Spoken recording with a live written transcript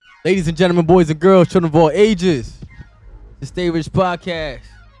Ladies and gentlemen, boys and girls, children of all ages, the Stay Rich Podcast.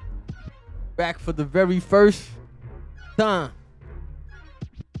 Back for the very first time.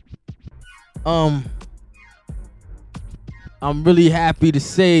 I'm really happy to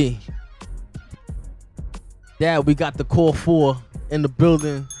say that we got the core four in the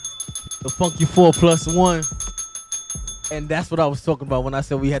building, the Funky 4+1. And that's what I was talking about when I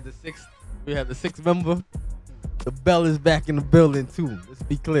said we had the sixth member. The bell is back in the building too. Let's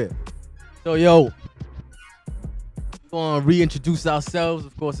be clear. So we're gonna reintroduce ourselves.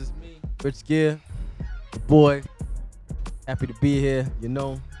 Of course, it's me, Rich Gear, the boy. Happy to be here. You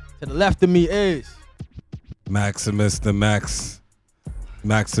know, to the left of me is Maximus the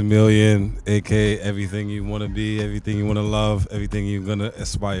Maximilian, aka everything you want to be, everything you want to love, everything you're gonna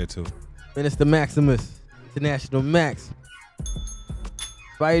aspire to. Minister Maximus, International Max.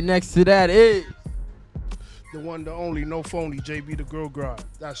 Right next to that is the one, the only, no phony, JB the Grill God.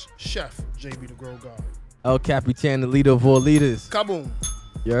 That's Chef JB the Grill God. El Capitan, the leader of all leaders. Kaboom.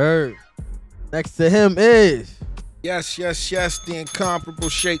 You heard. Next to him is Yes, the incomparable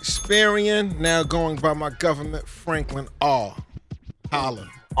Shakespearean, now going by my government, Franklin R. Holland.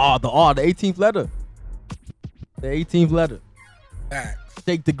 the 18th letter. The 18th letter. Facts.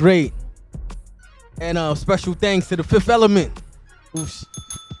 Shake the Great. And special thanks to the Fifth Element. Oof.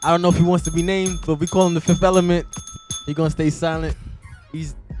 I don't know if he wants to be named, but we call him the Fifth Element. He gonna stay silent.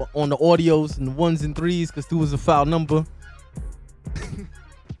 He's on the audios and the ones and threes because 2 is a foul number.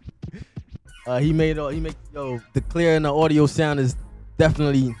 He made the clear and the audio sound is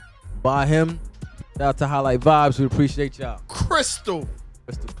definitely by him. Shout out to Highlight Vibes. We appreciate y'all. Crystal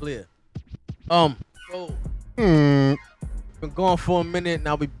clear. Been gone for a minute.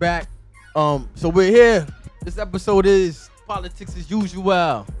 Now we back. So we're here. This episode is Politics as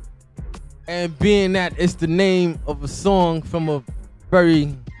Usual. And being that it's the name of a song from a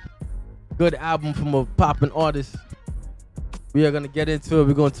very good album from a poppin' artist, we are gonna get into it.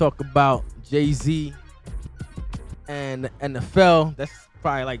 We're gonna talk about Jay-Z and the NFL. That's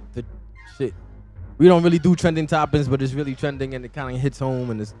probably like the shit. We don't really do trending topics, but it's really trending and it kind of hits home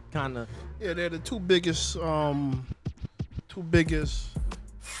and it's kind of they're the two biggest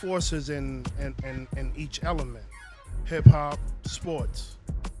forces in each element, hip hop, sports.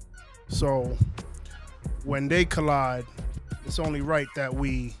 So when they collide, it's only right that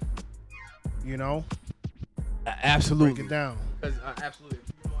we, absolutely break it down. Because absolutely, if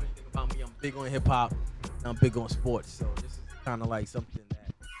you know anything about me, I'm big on hip hop and I'm big on sports. So this is kind of like something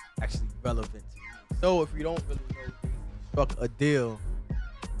that actually relevant to me. So if you don't really know, Jay-Z struck a deal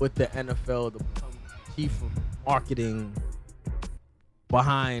with the NFL to become chief of marketing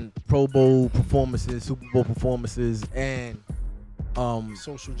behind Pro Bowl performances, Super Bowl performances, and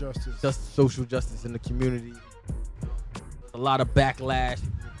Social justice. just social justice in the community. A lot of backlash.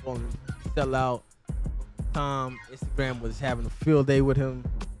 People calling him sell out. Instagram was having a field day with him.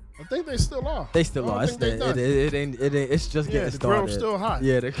 I think they still are. They still are. It ain't. It's just getting the started. grill's still hot.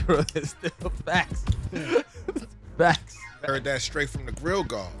 Yeah, the grill is still facts. Facts. Heard that straight from the grill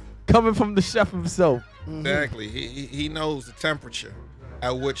guard. Coming from the chef himself. Exactly. He knows the temperature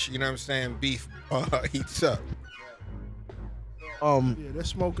at which, beef heats up. They're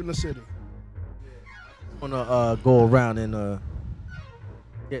smoking the city. I'm gonna go around and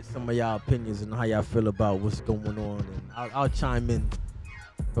get some of y'all opinions and how y'all feel about what's going on, and I'll chime in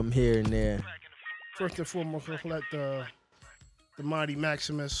from here and there. First and foremost, let's let the mighty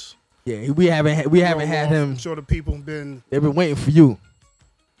Maximus. Yeah, we haven't had him. I'm sure the people have been. They've been waiting for you,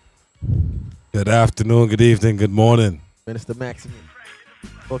 Good afternoon, good evening, good morning. Minister Maximus.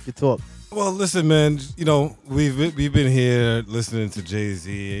 Talk your talk. Well, listen, man. We've been here listening to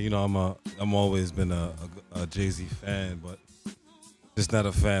Jay-Z. I'm always been a Jay-Z fan, but just not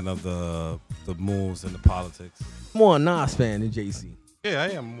a fan of the moves and the politics. More a Nas fan than Jay-Z. Yeah, I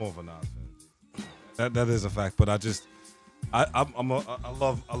am more of a Nas fan. That is a fact, but I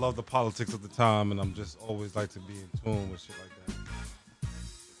love the politics of the time, and I'm just always like to be in tune with shit like that.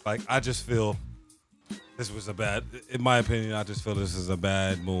 Like, I just feel this was in my opinion, I just feel this is a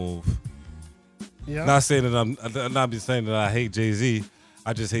bad move. Yeah. Not saying that I'm not saying that I hate Jay-Z.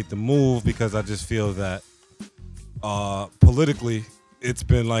 I just hate the move because I just feel that politically it's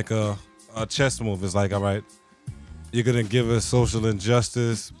been like a chess move. It's like, all right, you're gonna give us social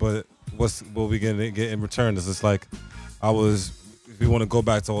injustice, but what we gonna get in return? It's just like if you want to go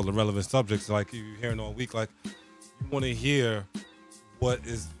back to all the relevant subjects, like you're hearing all week, like you want to hear what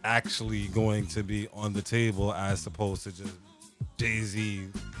is actually going to be on the table as opposed to just Jay-Z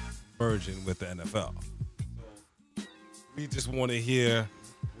merging with the NFL. We just want to hear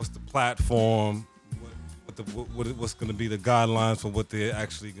what's the platform, what's going to be the guidelines for what they're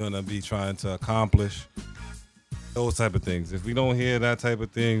actually going to be trying to accomplish. Those type of things. If we don't hear that type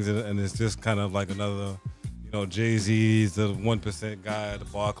of things, and it's just kind of like another, Jay-Z's the 1% guy at the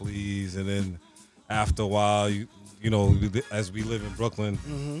Barclays, and then after a while, as we live in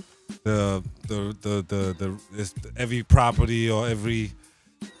Brooklyn, it's every property or every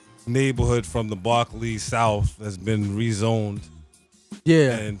neighborhood from the Barclays South has been rezoned.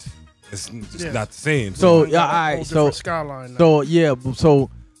 Yeah. And it's just not the same. So Yeah, all right. different skyline now. So yeah. So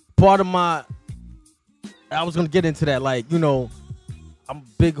part of I was gonna get into that. Like, I'm a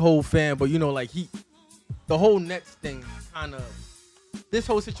big Hov fan, but the whole Nets thing kind of, this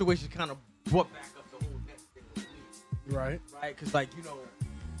whole situation kind of brought back up the whole Nets thing with me. Right. Right? Because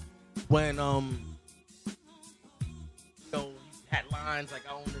when you had lines like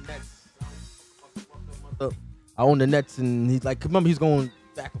I own the Nets, I own the Nets, and he's like, remember he's going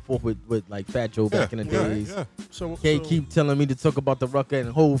back and forth with like Fat Joe back in the days. Yeah. So Keep telling me to talk about the Rucker,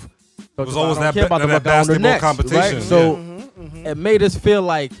 and Hov. It was always that basketball basketball competition. Right? So it made us feel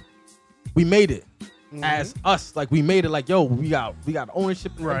like we made it as us. Like we made it. Like, yo, we got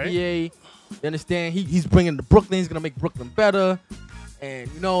ownership in the NBA. You understand? He's bringing to Brooklyn. He's gonna make Brooklyn better. And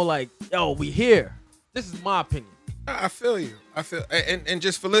we here. This is my opinion. I feel you. And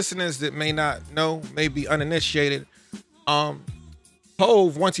just for listeners that may not know, may be uninitiated,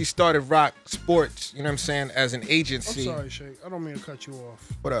 Hov, once he started Rock Sports, as an agency. I'm sorry, Shake. I don't mean to cut you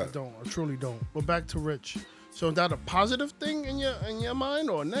off. What up? I truly don't. But back to Rich. So is that a positive thing in your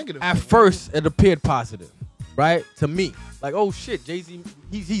mind or a negative At thing? first, it appeared positive, right? To me. Like, oh shit, Jay-Z,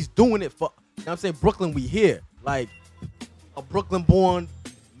 he's doing it for, Brooklyn, we here. Like, a Brooklyn-born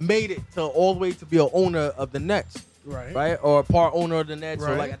made it to all the way to be an owner of the Nets. Right? Or a part owner of the Nets.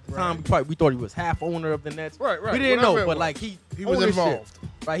 Or like at the time, we thought he was half owner of the Nets. Right. We didn't Whatever know, it but was. like he was ownership, involved.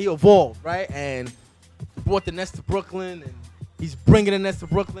 Right? He evolved, right? And brought the Nets to Brooklyn, and he's bringing the Nets to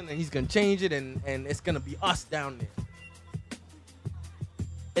Brooklyn, and he's going to change it, and it's going to be us down there.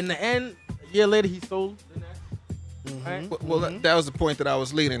 In the end, a year later, he sold the Nets. Right? Well, that was the point that I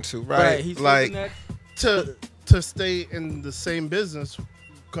was leading to, right? He sold the Nets. To stay in the same business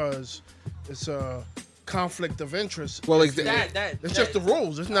because it's a conflict of interest. Well, it's just the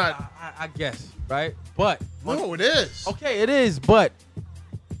rules. It's not. I guess, right? But No, it is. okay, it is, but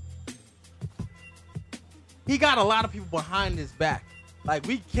he got a lot of people behind his back. Like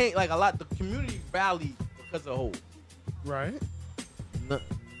we can't, the community rallied because of Hov. Right.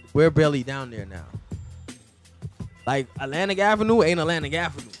 We're barely down there now. Like Atlantic Avenue ain't Atlantic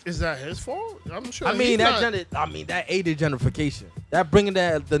Avenue. Is that his fault? I'm sure. that aided gentrification. That bringing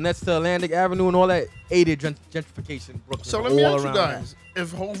the Nets to Atlantic Avenue and all that aided gentrification. Brooklyn, So let me all ask you around guys: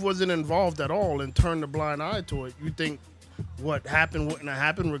 if Hov wasn't involved at all and turned a blind eye to it, you think what happened wouldn't have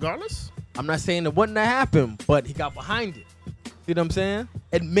happened regardless? I'm not saying it wouldn't have happened, but he got behind it. See what I'm saying?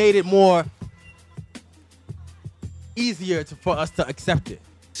 It made it more easier for us to accept it.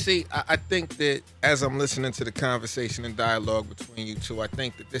 See, I think that as I'm listening to the conversation and dialogue between you two, I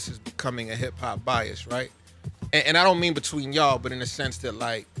think that this is becoming a hip hop bias, right? And I don't mean between y'all, but in the sense that,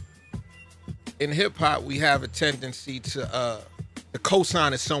 like, in hip hop, we have a tendency to the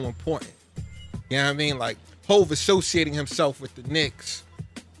cosign is so important. You know what I mean? Like, Hov associating himself with the Knicks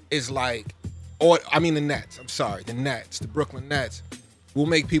is like, the Nets. I'm sorry, the Nets, the Brooklyn Nets, will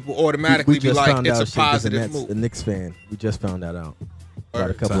make people automatically be like, it's a positive move. The Knicks fan. We just found that out. About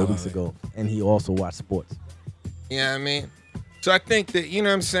a couple of weeks ago, and he also watched sports. You know what I mean? So I think that, you know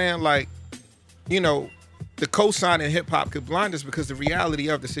what I'm saying, like, the cosign in hip hop could blind us because the reality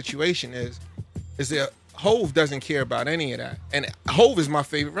of the situation is that Hov doesn't care about any of that. And Hov is my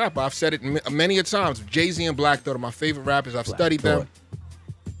favorite rapper. I've said it many a times. Jay-Z and Black Thought are my favorite rappers. I've studied them.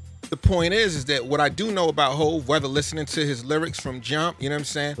 The point is that what I do know about Hov, whether listening to his lyrics from Jump, you know what I'm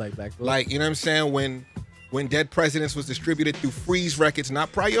saying? Like, you know what I'm saying? When Dead Presidents was distributed through Freeze Records, not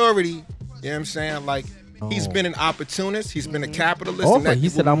Priority. You know what I'm saying? Like, he's been an opportunist. He's been a capitalist. And that he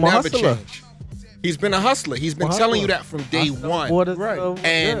said, will I'm a never hustler. change. He's been a hustler. He's been telling you that from day one.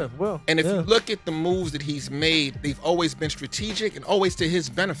 And if you look at the moves that he's made, they've always been strategic and always to his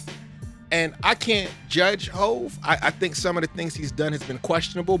benefit. And I can't judge Hov. I think some of the things he's done has been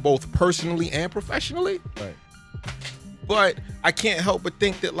questionable, both personally and professionally. Right. But I can't help but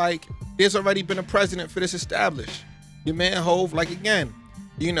think that, like, there's already been a precedent for this established. Your man Hov, like, again,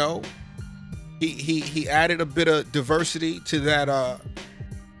 he added a bit of diversity to that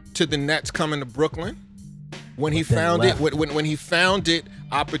to the Nets coming to Brooklyn. When he found it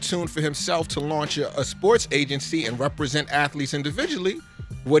opportune for himself to launch a sports agency and represent athletes individually,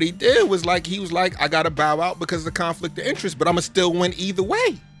 what he did was he was like, I gotta bow out because of the conflict of interest, but I'm gonna still win either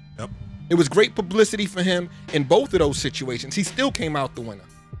way. Yep. It was great publicity for him in both of those situations. He still came out the winner.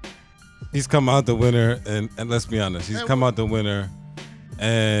 He's come out the winner, and let's be honest, he's come out the winner.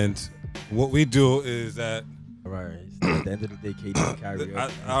 And what we do is that All right. At the end of the day, KD carry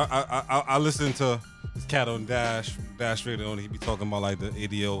us. I listen to this cat on Dash Radio, and he be talking about like the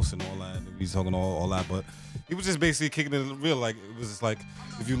ADOS and all that, and he's talking all that, but he was just basically kicking it real. Like it was just like,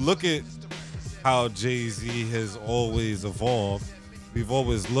 if you look at how Jay-Z has always evolved, we've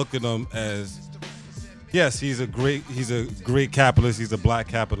always looked at him as, yes, he's a great capitalist, he's a black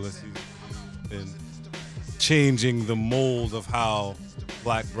capitalist, he's been changing the mold of how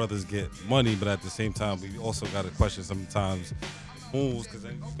black brothers get money, but at the same time, we also got to question sometimes moves, because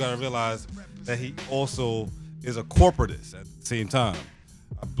you got to realize that he also is a corporatist at the same time,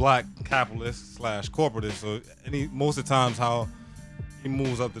 a black capitalist / corporatist. So most of the times how he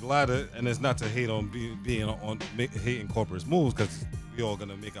moves up the ladder, and it's not to hate on hating corporate moves, because we all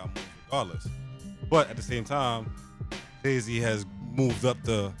gonna make our moves regardless. But at the same time, Jay-Z has moved up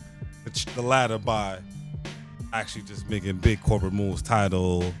the ladder by actually just making big corporate moves.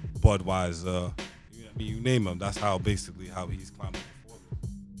 Tidal, Budweiser, you name them. That's how basically how he's climbing before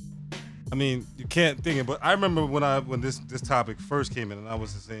me. I mean, you can't think it, but I remember when this topic first came in, and I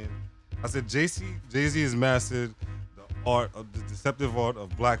was just saying, I said Jay-Z has mastered the deceptive art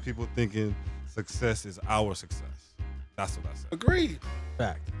of black people thinking success is our success. That's what I said. Agreed.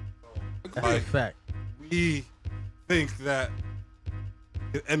 Fact. That's Like, a fact. we think that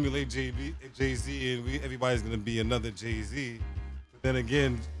emulate Jay-Z and everybody's gonna be another Jay-Z. But then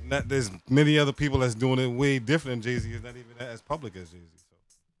again, there's many other people that's doing it way different than Jay-Z. Is not even as public as Jay-Z. So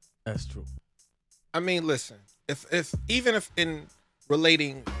That's true. I mean, listen, if even if in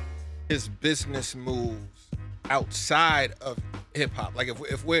relating his business moves outside of hip hop, like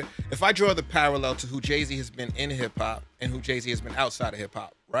if I draw the parallel to who Jay-Z has been in hip hop and who Jay-Z has been outside of hip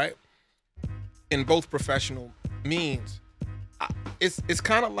hop, right? In both professional means, it's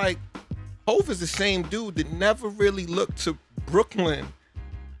kind of like Hov is the same dude that never really looked to Brooklyn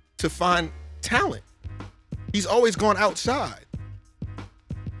to find talent. He's always gone outside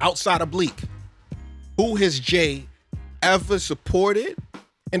of Bleak. Who has Jay ever supported?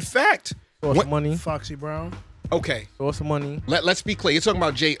 In fact, Source Money. Foxy Brown. Okay, Source Money. let's be clear. You're talking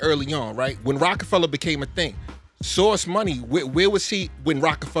about Jay early on, right? When Rockefeller became a thing. Source Money, where was he when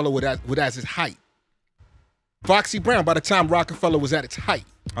Rockefeller was at his height? Foxy Brown, by the time Rockefeller was at its height.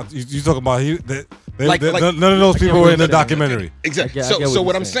 you talking about none of those I people get were what in the you're saying. documentary. Exactly. I get So what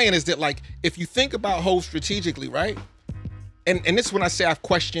what you're I'm saying. saying is that, like, if you think about Hov strategically, right? And this is when I say I've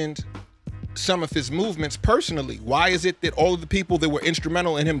questioned some of his movements personally. Why is it that all of the people that were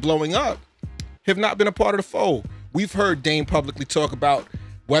instrumental in him blowing up have not been a part of the fold? We've heard Dame publicly talk about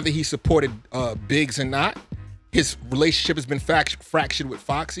whether he supported Biggs or not. His relationship has been fractured with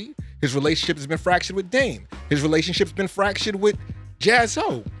Foxy. His relationship has been fractured with Dame. His relationship's been fractured with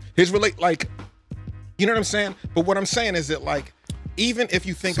Jaz-O. You know what I'm saying? But what I'm saying is that, like, even if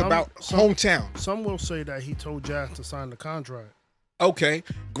you think about hometown. Some will say that he told Jazz to sign the contract. Okay,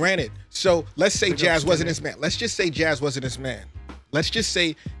 granted. So let's say Big Jazz ups wasn't to his man. Let's just say Jazz wasn't his man. Let's just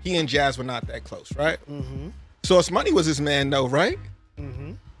say he and Jazz were not that close, right? Mm-hmm. Source Money was his man, though, right?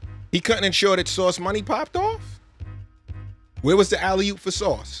 Mm-hmm. He couldn't ensure that Source Money popped off. Where was the alley-oop for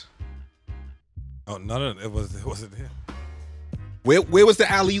Sauce? Oh, none of it wasn't him. Where was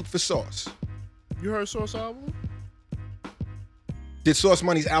the alley-oop for Sauce? You heard Source album? Did Source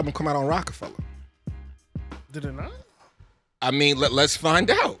Money's album come out on Rockefeller? Did it not? I mean, let's find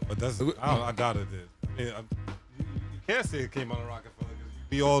out. But I doubt it did. I mean, you can't say it came out on Rockefeller,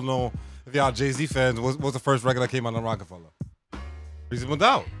 because we all know, if y'all Jay-Z fans, what's the first record that came out on Rockefeller? Reasonable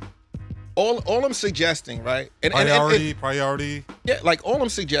Doubt. All I'm suggesting, right? And Priority. Yeah, like, all I'm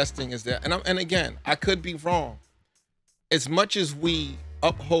suggesting is that, and again, I could be wrong. As much as we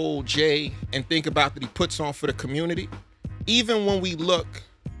uphold Jay and think about that he puts on for the community, even when we look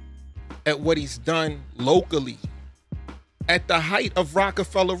at what he's done locally, at the height of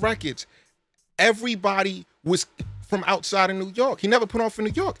Rockefeller Records, everybody was from outside of New York. He never put on for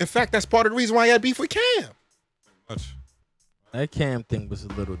New York. In fact, that's part of the reason why he had beef with Cam. Much. That Cam thing was a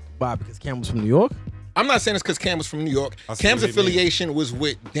little. Why? Because Cam was from New York? I'm not saying it's because Cam was from New York. I see Cam's what he affiliation was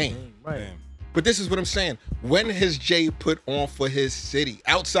with Dame. Right. Damn. But this is what I'm saying. When has Jay put on for his city?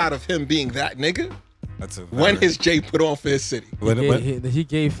 Outside of him being that nigga, That's a when has Jay put on for his city? He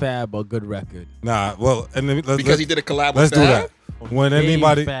gave Fab a good record. Nah, well, and Because he did a collab Let's with do Fab? that. When Gave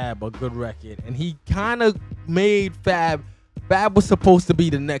anybody, Fab a good record, and he kind of made Fab. Fab was supposed to be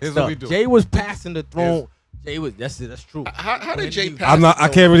the next Here's what up. we do. Jay was passing the throne. Jay was that's true. How did Jay pass? I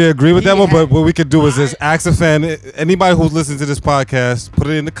can't really agree with that one, but what we could do is just ask a fan. Anybody who's listening to this podcast, put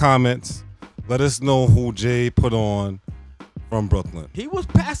it in the comments. Let us know who Jay put on from Brooklyn. He was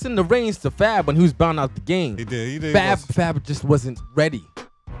passing the reins to Fab when he was bound out the game. He did. Fab just wasn't ready.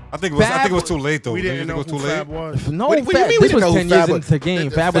 I think it was too late though. We didn't know who Fab was. No, What do you mean we this didn't was know who 10 years Fab was? into the game.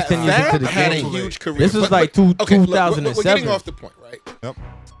 Fab was 10 years into the had a game. huge career. This was like okay, look, 2007. we're getting off the point, right? Yep.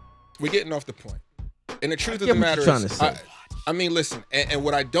 We're getting off the point. And the truth I of get the what matter you're trying is, to say. I mean, listen, and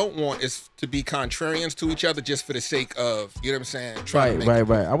what I don't want is to be contrarians to each other just for the sake of, you know what I'm saying? Trying to make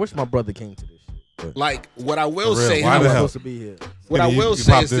Right. I wish my brother came to this shit. But Like, what I will For real, say, why the I'm hell? supposed to be here. what I will You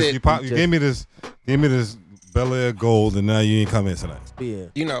say popped is this- that, you gave me this Bel Air Gold, and now you ain't come in tonight. Be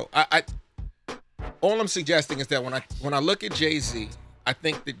here. you know, I all I'm suggesting is that when I look at Jay-Z, I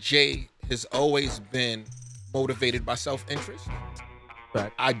think that Jay has always been motivated by self-interest.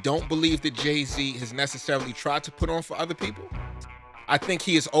 Fact. I don't believe that Jay-Z has necessarily tried to put on for other people. I think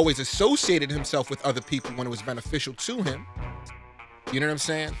he has always associated himself with other people when it was beneficial to him. You know what I'm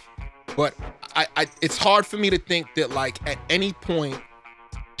saying? But I it's hard for me to think that like at any point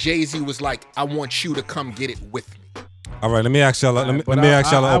Jay-Z was like, I want you to come get it with me. All right, let me ask y'all. Let But me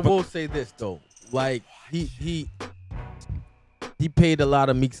ask y'all. I will say this though, like he paid a lot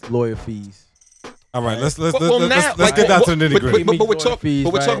of Meek's lawyer fees. All right, let's Well, get down to the nitty gritty. But we're Fees,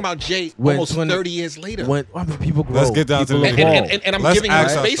 talking right? about Jay When almost 20 30 years later. When I mean, people grow. Let's get down to People the and, nitty-gritty. evolve. and I'm Let's giving him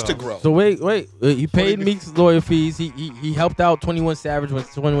ask space to ourselves. grow. So wait. He paid did. Meek's lawyer fees. He helped out 21 Savage when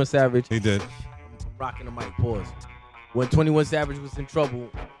 21 Savage He did. rocking the mic. Pause. When 21 Savage was in trouble,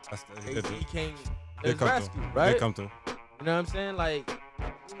 He did. he came to They his come rescue, through. right? They come through. You know what I'm saying? Like,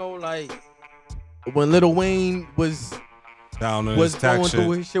 you know, like when Lil Wayne was Down on his going tax through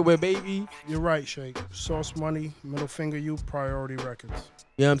shit. his shit with Baby. You're right, Shake. Sauce Money, Middle Finger You, Priority Records.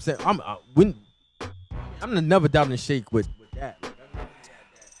 You know what I'm saying? I'm the never doubting Shake with that.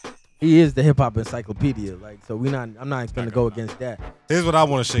 He is the hip hop encyclopedia. Like, so I'm not gonna go against that. Here's what I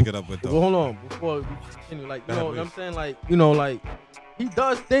want to shake it up with Well, though. hold on before we continue. Like, you Go know ahead, what I'm please. saying? Like, you know, like he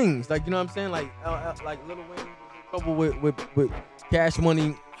does things. Like, you know what I'm saying? Like, like Lil Wayne was in trouble with Cash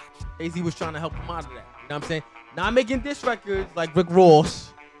Money. Jay-Z was trying to help him out of that. You know what I'm saying? Not making diss records like Rick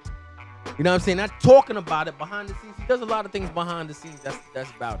Ross. You know what I'm saying? Not talking about it behind the scenes. He does a lot of things behind the scenes.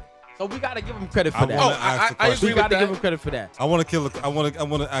 That's about it. So we gotta give him credit for I that. wanna ask the I question. We agree with gotta give that. him credit for that. I want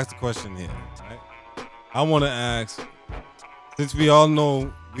to ask the question here. Right? I want to ask, since we all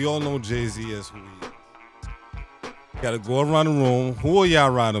know Jay-Z as who he is. You gotta go around the room. Who are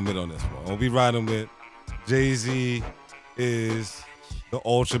y'all riding with on this one? Are we riding with Jay-Z is the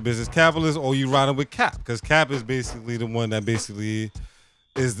ultra business capitalist, or you riding with Cap? Because Cap is basically the one that basically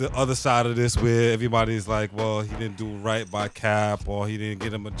is the other side of this, where everybody's like, well, he didn't do right by Cap, or he didn't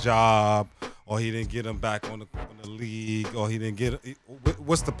get him a job, or he didn't get him back on the league, or he didn't get.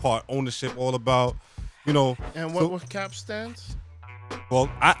 What's the part ownership all about? You know. And so- what Cap stands? we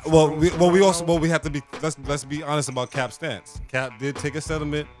have to be. Let's be honest about Cap's stance. Cap did take a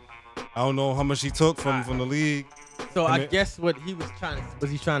settlement. I don't know how much he took from the league. So I I mean- guess what he was trying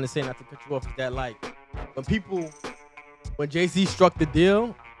to say, not to cut you off, is that like when Jay-Z struck the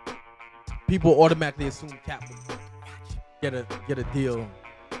deal, people automatically assumed Cap would get a deal,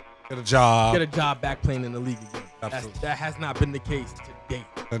 Get a job. get a job back playing in the league again. Absolutely. That has not been the case to date.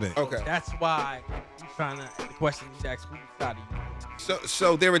 Okay. That's why he's trying to. The question he's asked, whose side are you?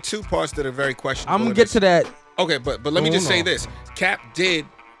 So there are two parts that are very questionable. I'm gonna in get this. to that. Okay, but let me Hold just say on. this: Cap did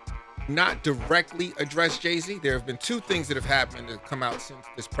not directly address Jay-Z. There have been two things that have happened that come out since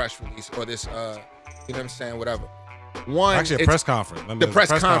this press release or this, you know what I'm saying, whatever. One, Actually, a it's- press conference. Remember, The it was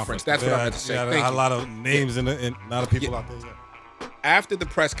press conference, that's what I meant to say. Yeah, Thank a you. lot of names and a lot of people out there. Yeah. after the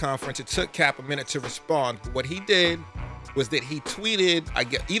press conference, it took Cap a minute to respond. But what he did was that he tweeted, I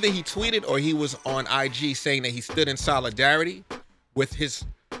guess either he tweeted or he was on IG saying that he stood in solidarity with his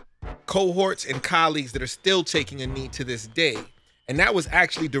cohorts and colleagues that are still taking a knee to this day. And that was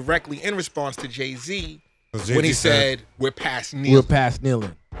actually directly in response to Jay-Z 'Cause when he Jay-Z said, we're past kneeling. We're past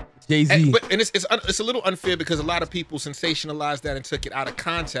kneeling. Jay-Z. And it's a little unfair because a lot of people sensationalized that and took it out of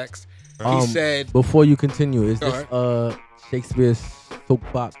context. He said, before you continue, is Go this Shakespeare's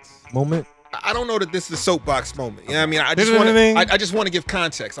soapbox moment? I don't know that this is a soapbox moment. You know what I mean? I just want to give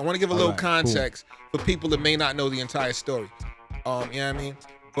context. I want to give a little Alright, cool. context for people that may not know the entire story. You know what I mean?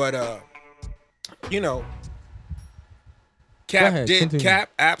 But you know, ahead, continue. Cap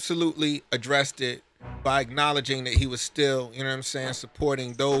absolutely addressed it by acknowledging that he was still, you know what I'm saying,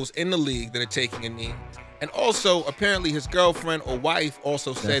 supporting those in the league that are taking a knee. And also, apparently his girlfriend or wife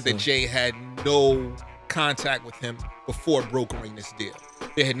also said That's that it. Jay had no contact with him before brokering this deal.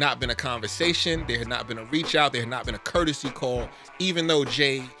 There had not been a conversation. There had not been a reach out. There had not been a courtesy call, even though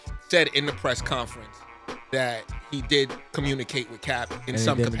Jay said in the press conference that he did communicate with Cap in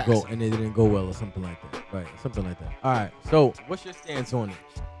some capacity. And it didn't go well or something like that. Right, something like that. All right, so what's your stance on it,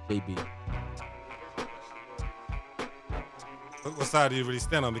 JB? What side do you really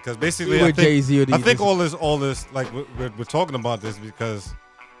stand on? Because basically, You with Jay-Z or I these- think all this, like we're talking about this because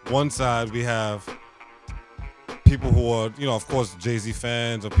one side we have people who are, of course, Jay-Z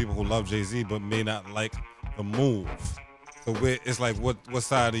fans or people who love Jay-Z but may not like the move. So it's like, what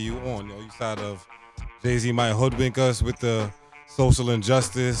side are you on? You side of Jay-Z might hoodwink us with the social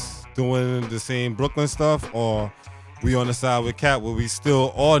injustice, doing the same Brooklyn stuff, or we on the side with Cap where we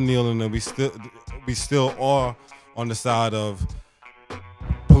still are kneeling and we still are on the side of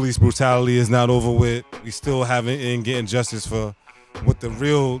police brutality is not over with. We still haven't and getting justice for what the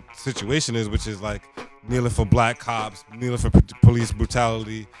real situation is, which is like kneeling for black cops, kneeling for police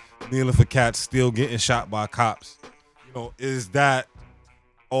brutality, kneeling for cats still getting shot by cops. Is that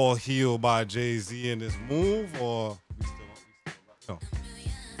all healed by Jay-Z and his move, or we still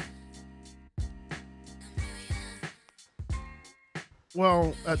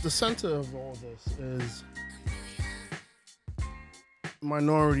Well, at the center of all this is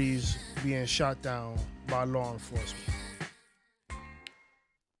minorities being shot down by law enforcement.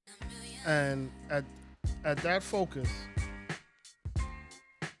 And at that focus,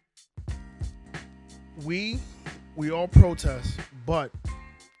 we all protest, but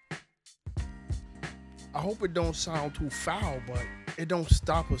I hope it don't sound too foul, but it don't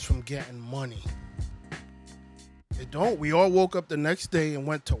stop us from getting money. It don't. We all woke up the next day and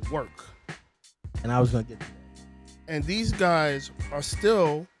went to work. And I was gonna get to that. And these guys are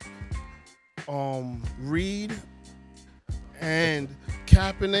still Reed and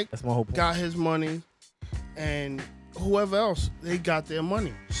Kaepernick That's my whole point. got his money, and whoever else, they got their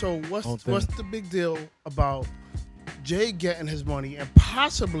money. So what's the big deal about Jay getting his money and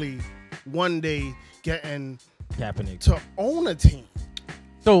possibly one day getting Kaepernick to own a team?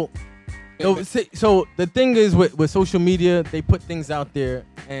 So the thing is with social media, they put things out there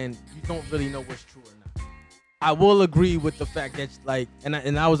and you don't really know what's true or not. I will agree with the fact that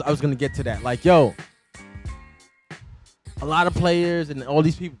I was gonna get to that. Like, yo, a lot of players and all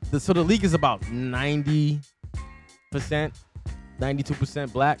these people. So the league is about 90%,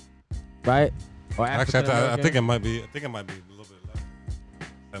 92% black, right? Or Actually, I African-American. think it might be. a little bit less,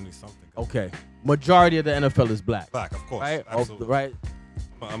 70 something. Okay, majority of the NFL is black, Black, of course. right? Absolutely. Right.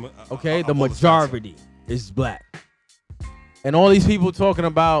 I'm Okay, the all sides. majority is black. And all these people talking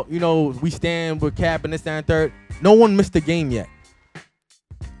about, we stand with Cap and this, that, and third. No one missed a game yet.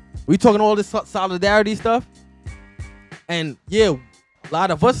 We talking all this solidarity stuff. And yeah, a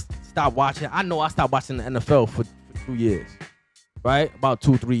lot of us stopped watching. I know I stopped watching the NFL for 2 years. Right? About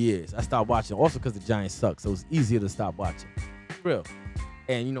 2-3 years. I stopped watching. Also because the Giants suck. So it's easier to stop watching. For real.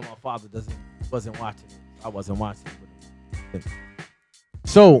 And my father wasn't watching it. I wasn't watching it with him.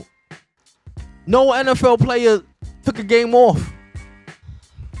 So, no NFL player took a game off.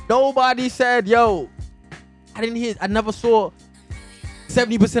 Nobody said, yo, I never saw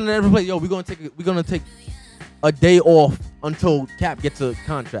 70% of the NFL players, yo, we're gonna take a day off until Cap gets a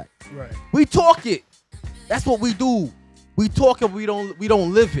contract. Right. We talk it. That's what we do. We talk it, we don't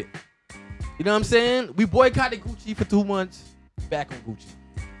live it. You know what I'm saying? We boycotted Gucci for 2 months. Back on Gucci.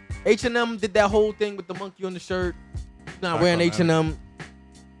 H&M did that whole thing with the monkey on the shirt. He's not Back wearing on that. H&M.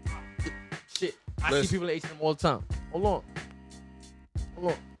 Shit. I Listen. see people in H&M all the time. Hold on.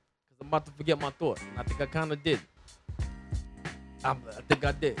 Because I'm about to forget my thought. And I think I kind of did. I think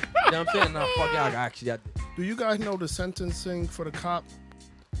I did. You know what I'm saying? Nah, fuck y'all. Actually, I did. Do you guys know the sentencing for the cop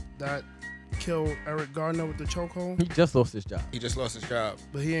that killed Eric Gardner with the chokehold? He just lost his job. He just lost his job.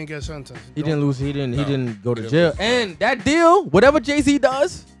 But he didn't get sentenced. He didn't lose. He didn't go to He didn't jail. lose. And that deal, whatever Jay-Z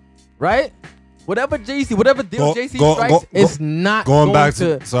does, right? Whatever deal Jay-Z strikes, it's not Going back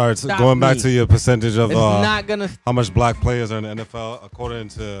to stop going back me. to your percentage of It's not gonna. how much black players are in the NFL. According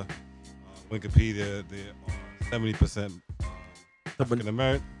to Wikipedia, they are 70%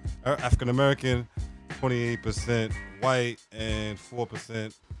 African American, 28% white, and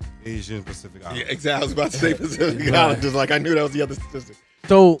 4% Asian Pacific Islander. Yeah, exactly. I was about to say Pacific Right. Islanders. Like I knew that was the other statistic.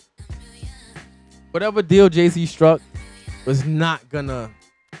 So, whatever deal Jay-Z struck was not gonna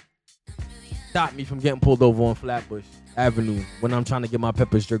stop me from getting pulled over on Flatbush Avenue when I'm trying to get my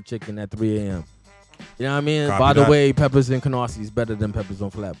Pepper's jerk chicken at 3 a.m. You know what I mean? Copy By the that. way, Peppers in Canarsie is better than Peppers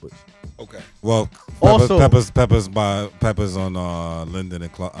on Flatbush. Okay. Well, Also- Peppers on Linden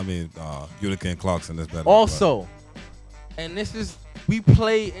and Utica and Clarkson is better. Also, and this is, we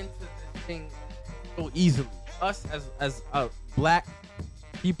play into this thing so easily. Us as black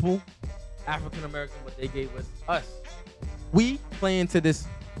people, African American, what they gave us, we play into this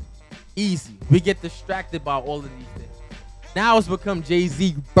easy. We get distracted by all of these things. Now it's become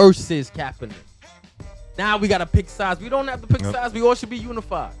Jay-Z versus Kaepernick. Now we gotta pick sides. We don't have to pick sides. We all should be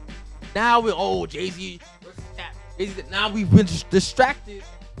unified. Now Jay-Z versus Cap. Jay-Z. Now we've been distracted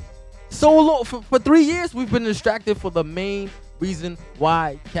so long. For 3 years, we've been distracted for the main reason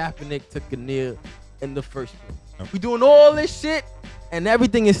why Kaepernick took a knee in the first place. We doing all this shit, and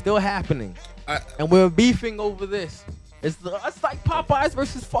everything is still happening. And we're beefing over this. It's like Popeyes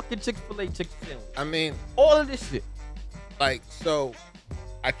versus fucking Chick-fil-A chicken sandwich. I mean, all of this shit. Like, so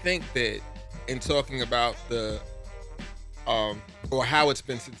I think that in talking about the or how it's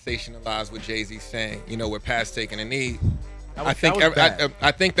been sensationalized with Jay-Z saying, we're past taking a knee. I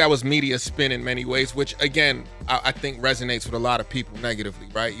think that was media spin in many ways, which again I think resonates with a lot of people negatively,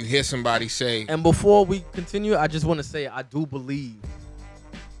 right? You hear somebody say. And before we continue, I just want to say I do believe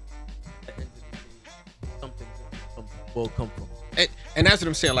at the end of the day, something will come from it. And that's what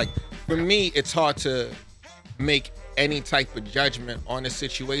I'm saying. Like, for me, it's hard to make any type of judgment on a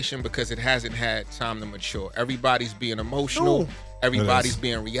situation because it hasn't had time to mature. Everybody's being emotional. Everybody's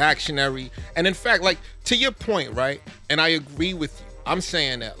being reactionary. And in fact, like, to your point, right? And I agree with you. I'm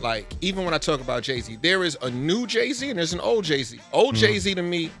saying that, like, even when I talk about Jay-Z, there is a new Jay-Z and there's an old Jay-Z. Old Jay-Z to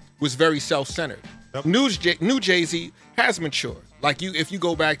me was very self-centered. Yep. New Jay-Z has matured. Like, if you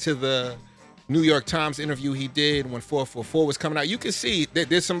go back to the New York Times interview he did when 444 was coming out, you can see that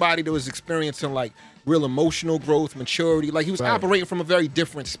there's somebody that was experiencing, like, real emotional growth, maturity. Like, he was operating from a very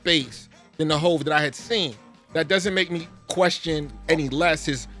different space than the Hov that I had seen. That doesn't make me question any less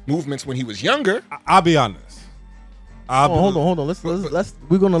his movements when he was younger. I'll be honest. Hold on. Let's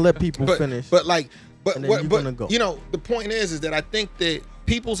we're gonna let people finish. But go. The point is that I think that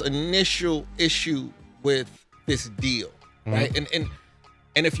people's initial issue with this deal, right? And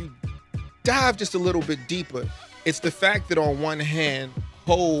if you dive just a little bit deeper, it's the fact that on one hand,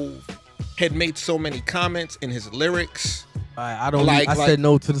 Hov had made so many comments in his lyrics. I said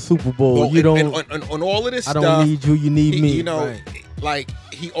no to the Super Bowl. Well, you don't on all of this stuff. I don't need you. You need me. Like,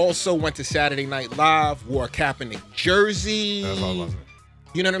 he also went to Saturday Night Live, wore a Kaepernick jersey. That's all I was.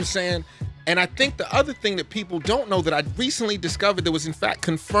 You know what I'm saying? And I think the other thing that people don't know that I recently discovered that was in fact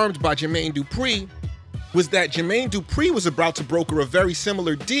confirmed by Jermaine Dupri was that Jermaine Dupri was about to broker a very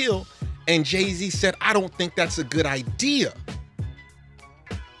similar deal, and Jay-Z said, "I don't think that's a good idea."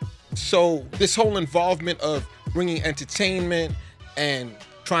 So this whole involvement of bringing entertainment and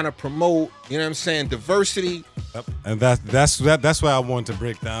trying to promote, diversity. Yep. And that's why I wanted to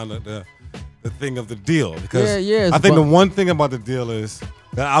break down the thing of the deal, because I think the one thing about the deal is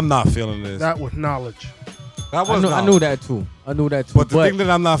that I'm not feeling this. That was knowledge. I knew that too. But the thing that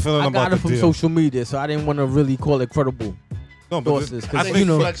I'm not feeling about the deal, I got it from social media, so I didn't want to really call it credible. No, but Flex.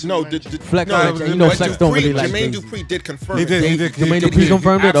 Flex don't really like Jermaine Jay-Z. Dupri did confirm he it. did. Jermaine Dupri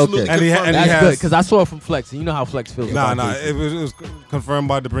confirmed it? Absolutely Okay. And That's he good, because I saw it from Flex, and you know how Flex feels about Jay-Z. it was confirmed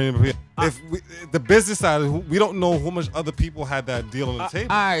by the Dupri. The business side, we don't know how much other people had that deal on the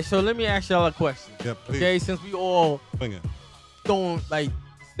table. All right, so let me ask y'all a question. Yeah, please. Okay, since we all Bring it. throwing,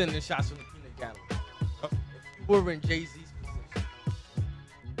 sending shots from the peanut gallery. If you were in Jay-Z's position,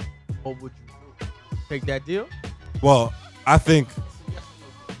 what would you do? Take that deal? Well, I think.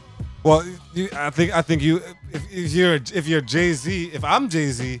 Well, I think you. If you're Jay-Z, if I'm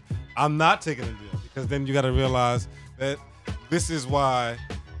Jay-Z, I'm not taking a deal, because then you got to realize that this is why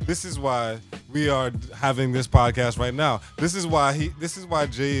we are having this podcast right now. This is why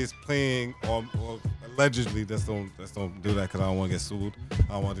Jay is playing or allegedly. Let's don't do that, because I don't want to get sued.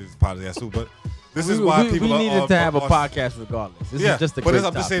 I don't want this podcast to get sued, but. This is why people we needed to have a podcast regardless. This is just a great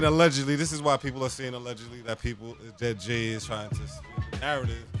I'm just saying topic. allegedly. This is why people are saying allegedly that Jay is trying to spin the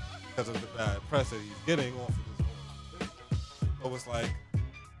narrative because of the bad press that he's getting off of this whole situation. So it's like,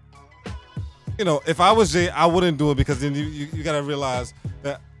 if I was Jay, I wouldn't do it, because then you got to realize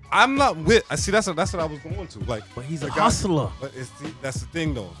that I'm not with. I see that's what I was going to. Like, but he's a hustler. But that's the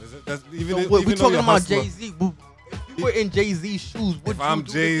thing though. We're talking about Jay-Z. If you were in Jay-Z's shoes, would you I'm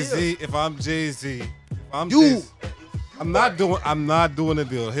do Jay-Z, the if I'm Jay-Z, I'm not doing the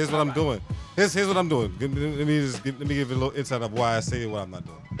deal. Here's what I'm doing. Here's what I'm doing. Let me give you a little insight of why I say what I'm not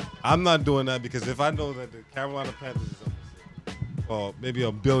doing. I'm not doing that because if I know that the Carolina Panthers is up for sale, or maybe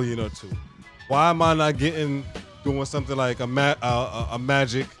 $1 billion or $2 billion, why am I not doing something like a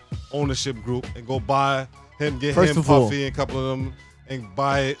Magic ownership group and go buy him, get First him, of all, Puffy, and a couple of them, and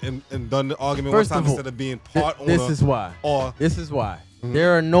buy it and done the argument First one time of all, instead of being part owner. This is why. Or This is why.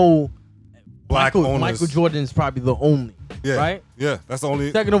 There are no black owners. Michael Jordan's probably the only. Yeah, Right? Yeah, that's the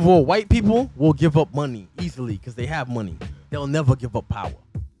only. Second of all, white people will give up money easily because they have money. They'll never give up power.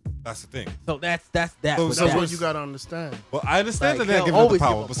 That's the thing. So that's that. So with That's that. what you gotta understand. Well, I understand Like, that they're they'll giving up the always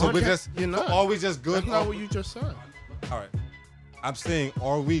power, give up but so we're money. just You're not. are we just good? That's not what you just said. All right. I'm saying,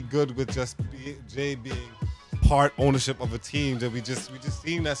 are we good with just Jay being part ownership of a team that we just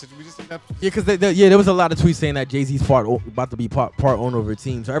seen that situation? We just seen that. Yeah, because there was a lot of tweets saying that Jay-Z's about to be part owner of a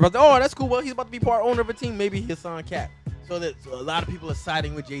team. So everybody's like, oh, that's cool. Well, he's about to be part owner of a team. Maybe he'll sign Cap. So that a lot of people are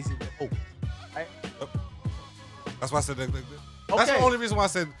siding with Jay-Z. Right? That's why I said that. That's the Okay. only reason why I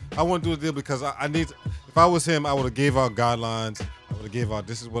said I want to do a deal, because I need to, if I was him, I would have gave out guidelines. I would have gave out,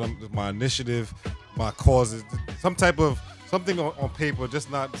 this is what my initiative, my causes, something on paper,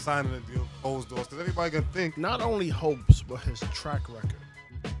 just not signing a deal, closed doors, because everybody can think. Not only hopes, but his track record.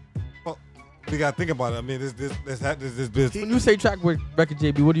 Well, we gotta think about it. I mean, this business. When you say track record,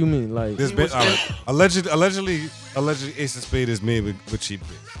 JB, what do you mean? Like, This bit, allegedly, Ace of Spades is made with cheap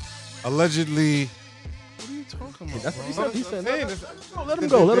bits. Allegedly. What are you talking about? that's what he said. I'm He said, saying, no, let him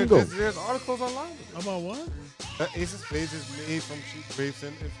go. Let him go. There's articles online. About what? That Ace of Spades is made from cheap grapes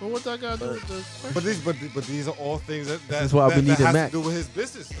and. But what that got to do with the But these are all things that That's why we that needed has Mac. to do with his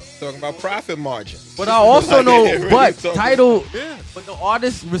business. Though. Talking about profit margin. But I also know, Really but talking- Tidal, Yeah. but the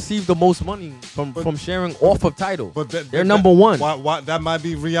artists receive the most money from sharing off of Tidal. But They're number one. Why that might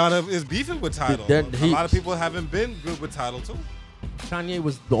be Rihanna is beefing with Tidal. That- A lot of people haven't been good with Tidal too. Kanye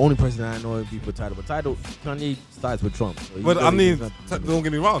was the only person that I know would be for Tidal. But Tidal, Kanye sides with Trump. So But I really mean, does not- don't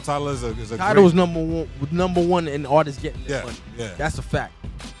get me wrong, Tidal is a Tidal was great, number one in artists getting their Yeah, money. yeah. That's a fact.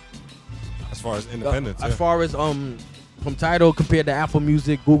 as far as independence. As far as from Tidal compared to Apple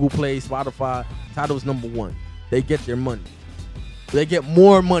Music, Google Play, Spotify, Tidal's number one. They get their money. They get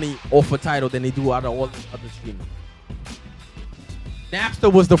more money off of Tidal than they do out of all the other streaming.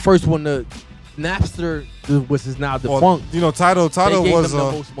 Napster was the first one to. Napster was now defunct. You know, Tidal They gave was them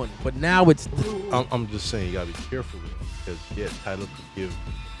the most money, but now it's I'm just saying you gotta be careful with it, because yeah, Tidal could give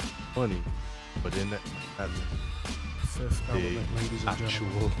money, but then that fifth the element, ladies and actual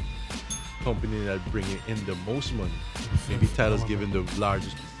gentlemen. company that bringing in the most money. Maybe Tidal's giving the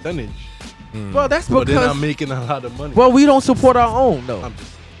largest percentage, well. That's but they're not because making a lot of money. well, we don't support our own though. I'm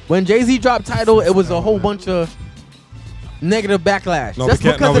just When Jay-Z dropped Tidal, it was a whole bunch of negative backlash. No, Just we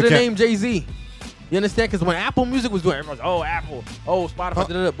can't- because no, of we the can't. name Jay-Z. You understand? Because when Apple Music was doing it, everyone was, oh, Apple, oh, Spotify,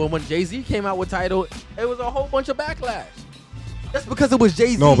 da-da-da. But when Jay-Z came out with Tidal, it was a whole bunch of backlash. That's because it was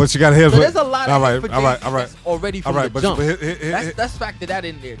Jay-Z. No, but you gotta hear. So there's a lot of all hate right, for all right, Jay-Z all right, that's already from all right. the jump. But That's factor that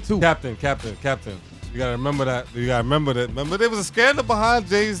in there too. Captain. You gotta remember that. Remember there was a scandal behind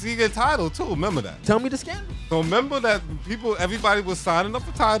Jay-Z and Tidal too. Remember that. Tell me the scandal. So remember that everybody was signing up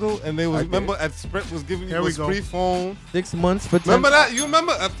for Tidal, and they was Okay. remember at Sprint was giving you Here a we go. free phone. 6 months for 10. Remember that? You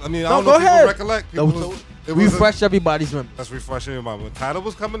remember? I mean, I No, don't go know if ahead. people recollect. People No, was- it was a- refresh everybody's memory. That's refreshing your mind. When Tidal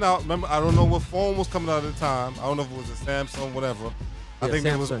was coming out, remember, I don't know what phone was coming out at the time. I don't know if it was a Samsung, whatever. I Yeah, think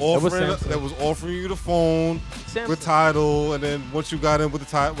they was Samsung. It was offering Samsung. that was offering you the phone Samsung. with Tidal, and then once you got in with the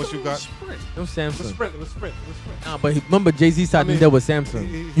Tidal, once you got Sprint. It was Samsung. Sprint. Nah, but remember Jay-Z side there was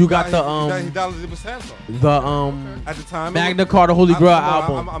Samsung. You got he the downloaded it with Samsung at the time. Magna Carta Holy Grail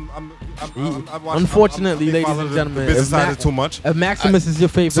album. I'm Unfortunately, I'm ladies following and the gentlemen, business if side Mac- too much. If Maximus is your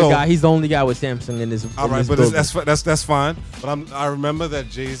favorite so- guy, he's the only guy with Samsung in his. All in right, his but building. that's fine. But I remember that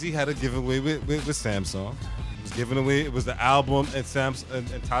Jay-Z had a giveaway with Samsung. He was giving away. It was the album, and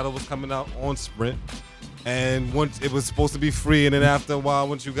and Tidal was coming out on Sprint. And once it was supposed to be free, and then after a while,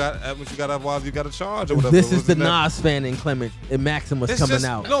 once you got a while, you got to charge or whatever. This is the Wasn't that- Nas fan in Clement and Maximus It's coming just-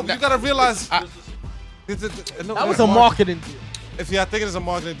 out. No, you got to realize. That was a marketing deal. If you think it's a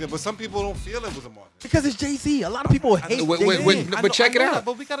marketing deal, but some people don't feel it was a marketing. Because it's Jay-Z. A lot of people hate Wait, Jay-Z. wait, but check it out.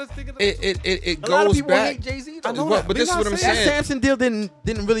 But we got to think of It A lot of goes people back. hate Jay-Z. I know though. that. But this is what I'm That saying. Samson deal didn't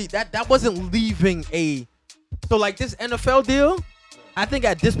really that wasn't leaving a. So like this NFL deal, I think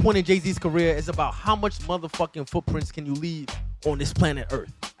at this point in Jay-Z's career, it's about how much motherfucking footprints can you leave on this planet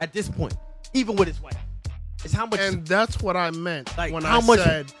Earth. At this point, even with his wife, it's how much. And that's what I meant Like, when how I much-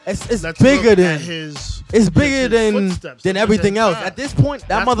 said it's let's bigger look than at his. it's bigger his than footsteps than of everything his else. time. At this point,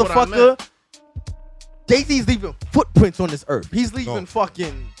 that That's what I motherfucker, meant. Jay-Z's leaving footprints on this earth. He's leaving No.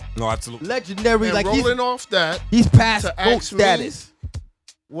 fucking No, absolutely. legendary. And Like rolling off that, he's past to GOAT ask me- status.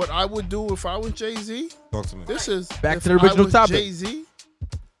 what I would do if I was Jay-Z, Talk to me. this is Back if to the original I was topic. Jay-Z,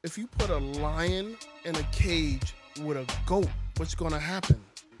 if you put a lion in a cage with a goat, what's gonna happen?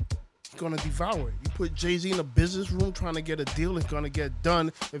 It's gonna devour it. You put Jay-Z in a business room trying to get a deal, it's gonna get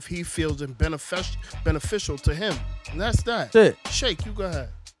done if he feels it beneficial to him. And that's that. Shit. Shake, you go ahead.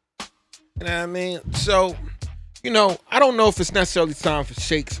 You know what I mean? So you know, I don't know if it's necessarily time for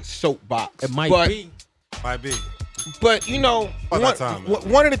Shake's soapbox. It might but, be. Might be. But you know, By that time, man.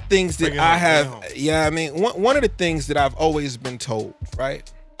 one of the things that Bring it I home, have, bring it home. yeah, I mean, one of the things that I've always been told, right?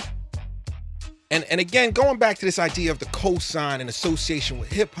 And again, going back to this idea of the cosign and association with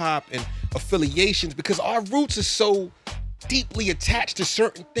hip hop and affiliations, because our roots are so deeply attached to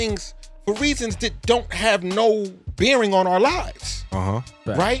certain things for reasons that don't have no bearing on our lives, Uh-huh.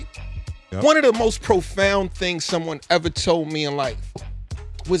 right? Yep. One of the most profound things someone ever told me in life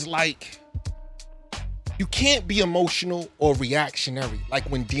was like, you can't be emotional or reactionary like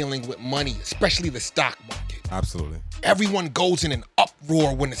when dealing with money, especially the stock market. Absolutely. Everyone goes in an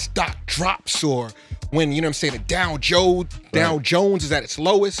uproar when the stock drops or when, you know what I'm saying, the Dow Jones is at its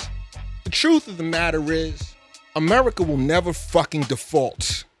lowest. The truth of the matter is, America will never fucking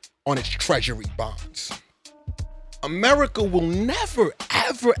default on its treasury bonds. America will never,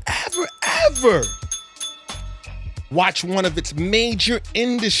 ever, ever, ever watch one of its major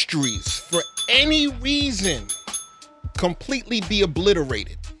industries for any reason completely be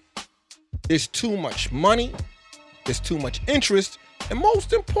obliterated. There's too much money, there's too much interest, and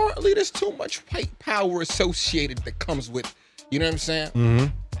most importantly, there's too much white power associated that comes with, you know what I'm saying? Mm-hmm.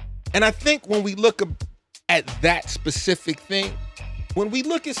 And I think when we look at that specific thing, when we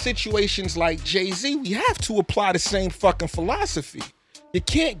look at situations like Jay-Z, we have to apply the same fucking philosophy. You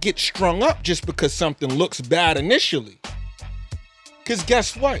can't get strung up just because something looks bad initially. Because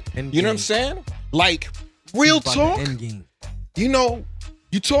guess what? You know what I'm saying? Like, real talk, you know,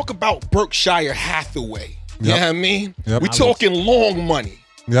 you talk about Berkshire Hathaway. You know what I mean? Yep. We're talking long money.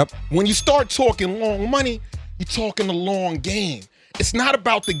 Yep. When you start talking long money, you're talking the long game. It's not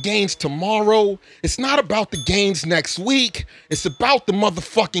about the gains tomorrow. It's not about the gains next week. It's about the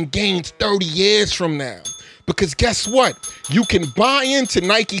motherfucking gains 30 years from now. Because guess what? You can buy into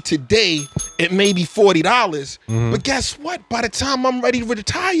Nike today at maybe $40. But guess what? By the time I'm ready to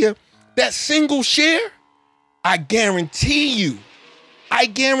retire, that single share, I guarantee you,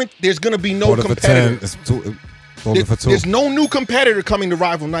 there's going to be no Order for 10. competitor. It's two. Order for 2. There's no new competitor coming to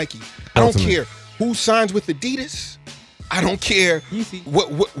rival Nike. I don't Ultimate. care who signs with Adidas. I don't care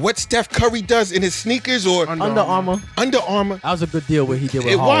what Steph Curry does in his sneakers or Under Armour. Under Armour. That was a good deal what he did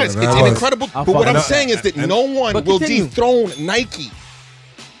with It Harden. was. man. It's That an was. incredible. I But what I'm fuck- saying is that no one But will continue. dethrone Nike.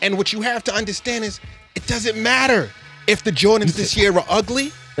 And what you have to understand is it doesn't matter if the Jordans this year are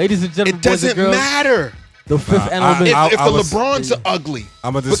ugly. Ladies and gentlemen, It boys and doesn't girls, matter the fifth I- element. if I the was- LeBrons are ugly.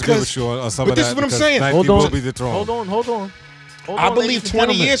 I'm going to disagree Because- with you on some but of this that. is what I'm because saying. Nike Hold will on. be dethroned. Hold on. I on, believe ladies and 20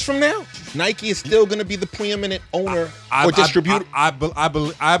 gentlemen. years from now, Nike is still going to be the preeminent owner I- or distributor. I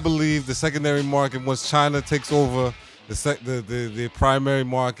believe the secondary market, once China takes over the primary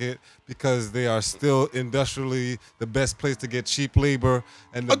market, because they are still industrially the best place to get cheap labor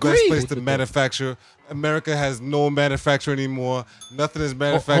and the best Agreed. place to manufacture. America has no manufacturer anymore. Nothing is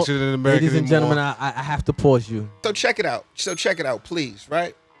manufactured in America Ladies and anymore. gentlemen, I have to pause you. So check it out, please,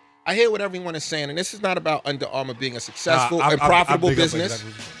 right? I hear what everyone is saying, and this is not about Under Armour being a successful and profitable big up business.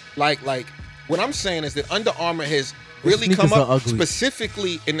 exactly. Like what I'm saying is that Under Armour has really sneakers come up are ugly.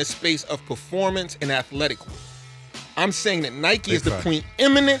 specifically in the space of performance and athletic wear. I'm saying that Nike Big is the fact.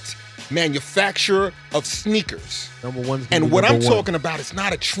 preeminent manufacturer of sneakers. Number one's gonna And be what I'm number one. talking about is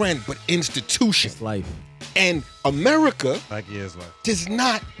not a trend, but institution. It's life. And America Nike is like. does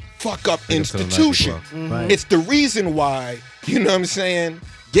not fuck up Big up to the Nike institution. club. Right. It's the reason why, you know what I'm saying,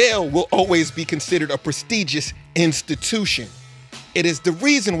 Yale will always be considered a prestigious institution. It is the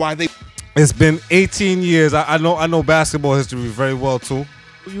reason why they It's been 18 years. I know basketball history very well too.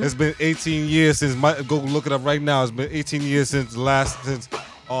 It's been 18 years since go look it up right now. It's been 18 years since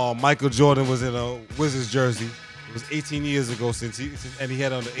Michael Jordan was in a Wizards jersey. It was 18 years ago since he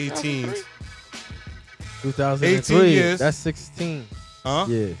had on the 18s. 2003. 18 years. That's 16. Huh?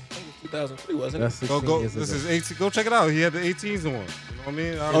 Yeah, 2003, wasn't that's 16 Go. years This ago. is 18. Go check it out. He had the 18s on. You know what I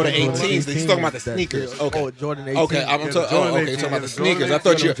mean? Oh, the 18s. He's talking about the That- sneakers. yeah. Okay. Oh, Jordan 18. Okay, I'm Yeah, talking. Jordan Oh, okay, 18, you're talking about the yeah, the Jordan sneakers. I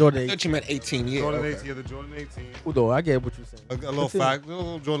 18, thought you meant 18 years. Jordan Okay. 18, yeah, the Jordan 18. Although I get what you're saying. A little fact,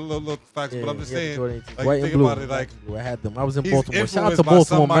 little facts, but I'm just saying, Jordan 18. like, White think and blue. about it, like, White and blue. I had them. I was in he's Baltimore. Shout out influenced to by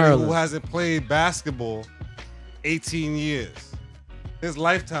Baltimore, somebody Maryland. who hasn't played basketball 18 years. His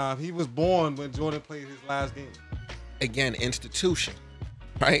lifetime, he was born when Jordan played his last game. Again, institution,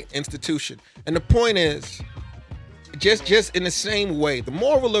 right? Institution. And the point is, just in the same way, the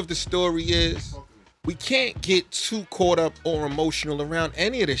moral of the story is we can't get too caught up or emotional around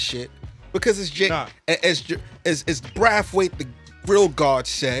any of this shit because as Brathwaite, the grill guard,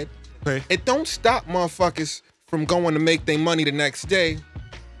 said, Okay. it don't stop motherfuckers from going to make their money the next day.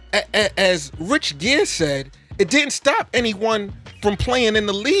 As Rich Gere said, it didn't stop anyone from playing in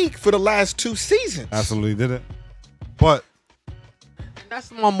the league for the last 2 seasons. Absolutely did it. But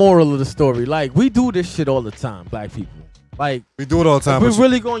That's my moral of the story. Like, we do this shit all the time, black people. Like, we do it all the time. if but we're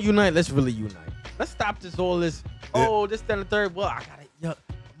really gonna unite, let's really unite. Let's stop this all this. Yeah. Oh, this, then the third. Well, I gotta. Yeah,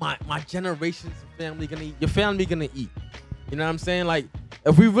 my generations of family gonna eat. Your family gonna eat. You know what I'm saying? Like,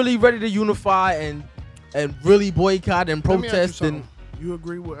 if we really ready to unify and really boycott and Let me ask you protest, then something. You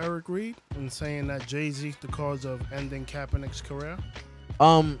agree with Eric Reed in saying that Jay-Z's the cause of ending Kaepernick's career?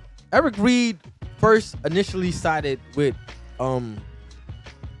 Eric Reed first initially sided with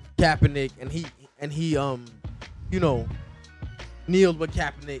Kaepernick, and he you know, kneeled with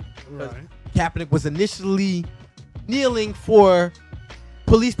Kaepernick because Right. Kaepernick was initially kneeling for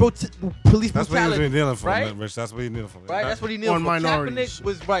police that's what he was brutality, kneeling for, right? Rich. That's what he kneeling for. Right, that's what he kneeled On for. minorities. Kaepernick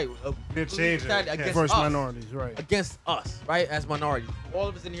was right. They're police changing brutality it. against First us, minorities, right. against us, right, as minorities. All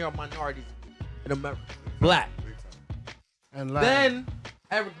of us in here are minorities in America, black. And Then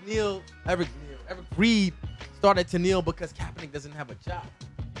Eric Reed started to kneel because Kaepernick doesn't have a job.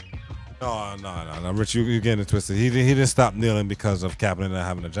 No, Rich, you getting it twisted. He didn't stop kneeling because of Kaepernick not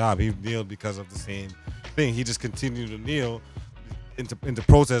having a job. He kneeled because of the same thing. He just continued to kneel into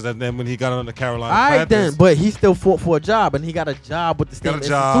protest, and then when he got on the Carolina All right, Panthers, then, but he still fought for a job, and he got a job with the state got a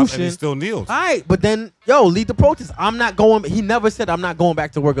job and institution. he still kneeled. All right, but then, lead the protest. I'm not going. He never said I'm not going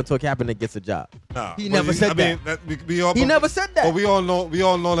back to work until Kaepernick gets a job. Nah, He but never said that. We all, He never said that. But we all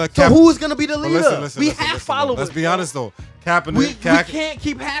know that. So who's gonna be the But leader? listen, we listen, have listen, followers. Let's be bro. honest though. Kaepernick, We can't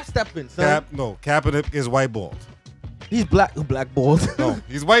keep half stepping, son. Kaepernick is white bald. He's blackballed. No,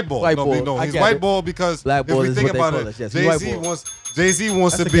 he's white bald. White no, bald. no, I he's get white it. bald because Black if bald we is think what they about call it, us, yes, he's white Jay-Z bald.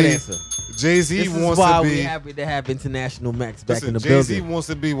 wants That's to a good be. answer. Jay-Z This is wants why to we be. happy to have international Max back Listen, in the Jay-Z building. wants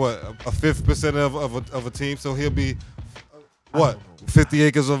to be what a 5% of a team, so he'll be what 50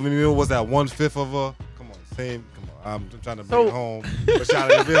 acres of manure. Was that 1/5 of a? Come on, same. Come on, I'm trying to bring it home, but y'all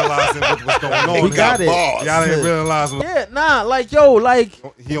didn't realize what's going on. We got it. Y'all didn't realize Yeah, nah, like yo, like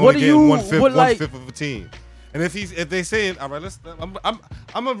he what only do getting you 1/5 what, like, of a team. And if they saying, all right,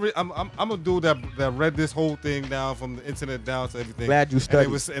 I'm a dude that read this whole thing down from the internet down to everything. Glad you studied.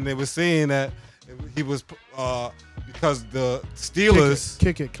 And they were saying that he was because the Steelers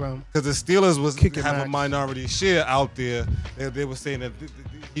Kick it, clown. because the Steelers was Kick it, have a Max. minority share out there. They were saying that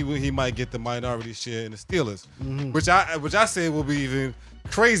he might get the minority share in the Steelers, Mm-hmm. which I say will be even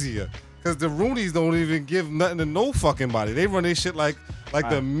crazier because the Roonies don't even give nothing to no fucking body. They run their shit like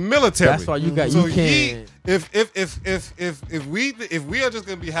the military. That's why you got So you can't. if we are just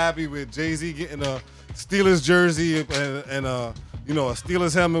gonna be happy with Jay-Z getting a Steelers jersey and a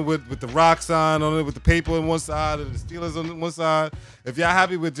Steelers helmet with the rock sign on it with the paper on one side and the Steelers on one side, if y'all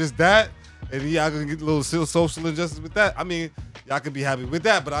happy with just that and y'all gonna get a little social injustice with that, I mean y'all can be happy with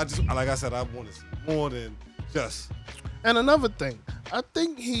that. But I just like I said, I want to see more than just. And another thing, I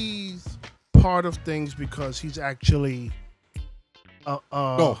think he's part of things because he's actually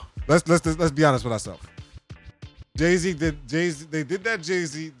No, let's be honest with ourselves. They did that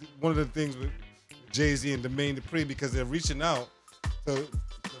Jay-Z. One of the things with Jay-Z and Jermaine Dupri because they're reaching out to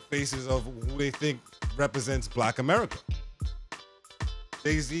the faces of who they think represents Black America.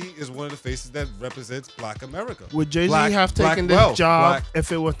 Jay-Z is one of the faces that represents Black America. Would Jay-Z Black- have black taken this wealth, job black-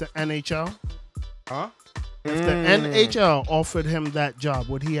 if it was the NHL? Huh? If the NHL offered him that job,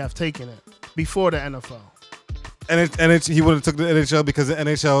 would he have taken it before the NFL? And he would have took the NHL because the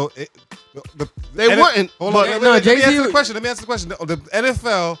NHL. They wouldn't, Hold but- on. No, Let me Jay-Z answer the question. Let me answer the question. The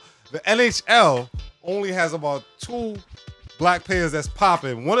NFL, the NHL only has about 2 black players that's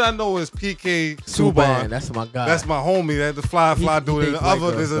popping. One I know is PK Subban, Subban. that's my guy. That's my homie. That the fly He dude. And dates the white other,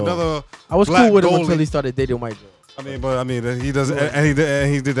 girls, there's though. another. I was black cool with him goalie. until he started dating white girls. I mean, he does, and he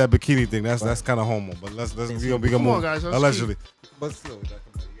did that bikini thing. That's kind of homo. But let's we gonna Come on, move guys, let's allegedly. But still,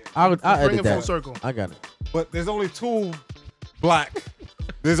 I'll Bring edit it that. full circle. I got it. but there's only 2 black.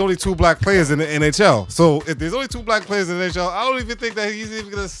 There's only 2 black players in the NHL. So if there's only 2 black players in the NHL, I don't even think that he's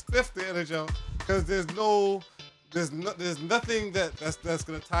even gonna sniff the NHL because there's nothing that's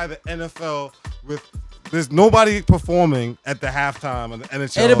gonna tie the NFL with. There's nobody performing at the halftime of the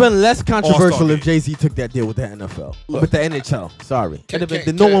NHL. It'd have been less controversial All-Star if Jay-Z took that deal with the NFL, with the NHL. Sorry, Can- It'd have can-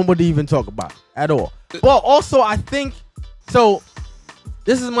 been, no can- one would even talk about it at all. Well, also I think so.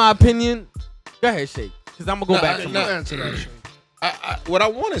 This is my opinion. Go ahead, Shake, because I'm gonna go No, back I- to You no. mine. answer that shit. What I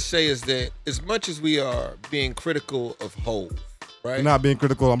want to say is that as much as we are being critical of Hove, right? You're not being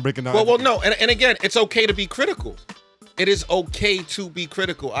critical. I'm breaking down. Well, no, and again, it's okay to be critical. It is okay to be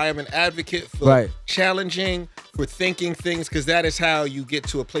critical. I am an advocate for Right. challenging, for thinking things, because that is how you get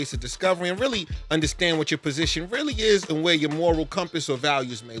to a place of discovery and really understand what your position really is and where your moral compass or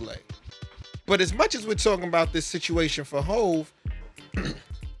values may lay. But as much as we're talking about this situation for Hove,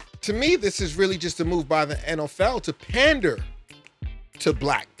 to me, this is really just a move by the NFL to pander to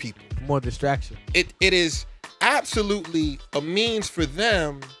black people. More distraction. It is absolutely a means for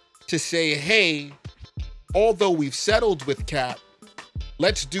them to say, hey, although we've settled with Cap,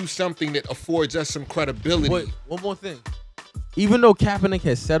 let's do something that affords us some credibility. Wait, one more thing. Even though Kaepernick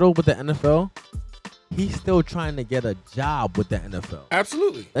has settled with the NFL, he's still trying to get a job with the NFL.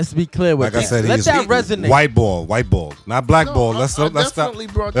 Absolutely. Let's be clear with Like I said, Let he's that resonate. white ball, not black No, ball. I Let's stop. definitely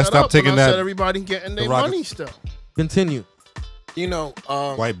brought Let's that stop up taking when I said that everybody getting their Rockets- money still. Continue. You know,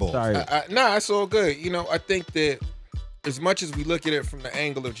 white ball. Sorry. nah, it's all good. You know, I think that as much as we look at it from the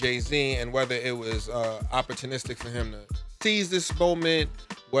angle of Jay-Z and whether it was opportunistic for him to seize this moment,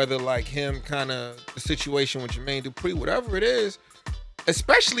 whether like him kind of the situation with Jermaine Dupri, whatever it is,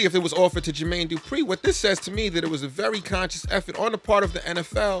 especially if it was offered to Jermaine Dupri, what this says to me that it was a very conscious effort on the part of the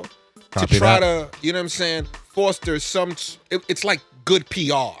NFL Copy to try that. to, you know what I'm saying, foster some, it's like good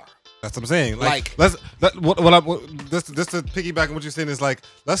PR. That's what I'm saying. Like- just to piggyback on what you're saying is like,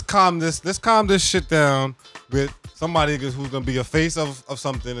 let's calm this shit down with somebody who's gonna be a face of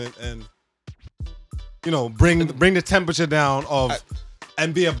something and you know bring the temperature down of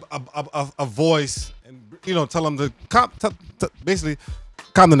and be a voice and you know tell them to basically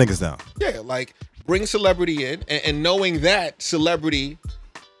calm the niggas down. Yeah, like bring celebrity in and knowing that celebrity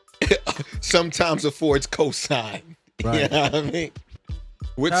sometimes affords cosign. Right. You know what I mean?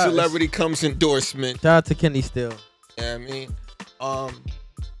 With Shout out- celebrity comes endorsement. Shout out to Kenny Steele. You know what I mean?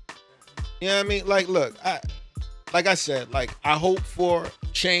 You know what I mean? Like, look, like I said, like I hope for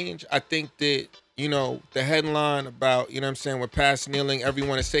change. I think that, you know, the headline about, you know what I'm saying, with past kneeling,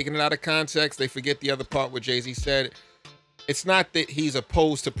 everyone is taking it out of context. They forget the other part where Jay-Z said, it's not that he's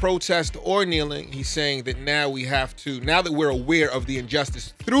opposed to protest or kneeling. He's saying that now that we're aware of the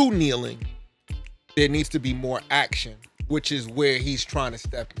injustice through kneeling, there needs to be more action, which is where he's trying to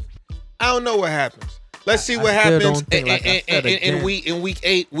step in. I don't know what happens. Let's see what I still happens don't think, like I said in again, week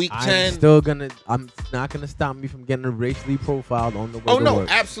 8, week 10. I'm not gonna stop me from getting racially profiled on the way Oh to no,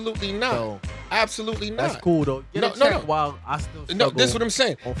 work. absolutely not. So, absolutely not. that's cool though. Get No, a no, check no. while I still No, struggle this is what I'm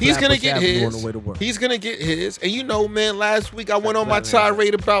saying. on He's gonna Flatbush get Avenue on his. the way to work. He's gonna get his. And you know, man, last week I went on my That's right, man.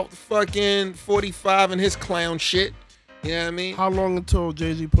 tirade about fucking 45 and his clown shit. You know what I mean? How long until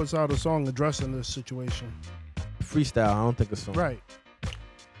Jay-Z puts out a song addressing this situation? Freestyle. I don't think it's so. Right.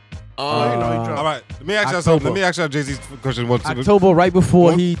 Uh, you know, he dropped- All right, let me ask you October. something. Let me ask you Jay-Z's question. October, right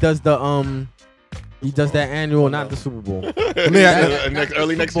before What? he does the that annual, not the Super Bowl. Let me ask,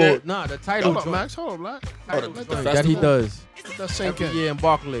 Early Super next Bowl- year. Nah, the title Hold up, joint. Max. Hold up, Black. Title the joint that he festival? does Let that sink every in. year in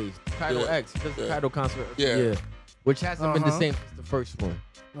Barclays. Title Yeah. X. He does the Yeah. title concert every Yeah. year, which hasn't been the Uh-huh. same since the first one.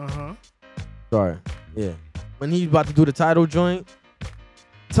 Uh-huh. Sorry. Yeah. When he's about to do the title joint,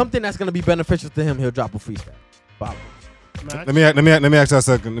 something that's gonna be beneficial to him, he'll drop a freestyle. Bob. Max. let me ask you a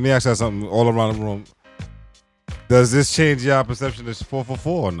second. Let me ask you something all around the room. Does this change your perception of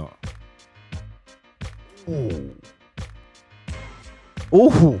 444 or not?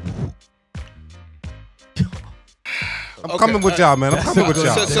 Ooh. I'm coming with y'all, man. I'm coming with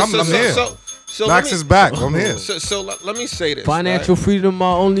y'all. I'm here. So Max is back. I'm here. So let me say this. Financial right? freedom,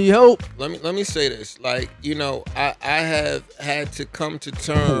 my only hope. Let me say this. Like, you know, I have had to come to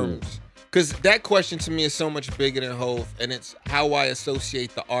terms because that question to me is so much bigger than Hov, and it's how I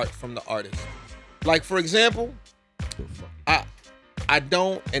associate the art from the artist. Like, for example, I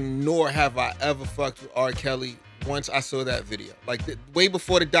don't, and nor have I ever fucked with R. Kelly once I saw that video. Like, way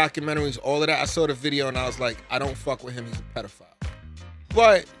before the documentaries, all of that, I saw the video and I was like, I don't fuck with him. He's a pedophile.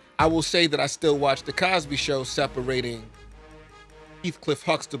 But I will say that I still watch The Cosby Show separating Heathcliff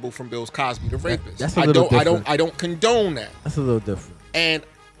Huxtable from Bill Cosby, the rapist. that's a little different. I don't condone that. That's a little different. And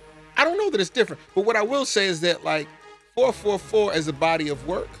I don't know that it's different. But what I will say is that, like, 444 as a body of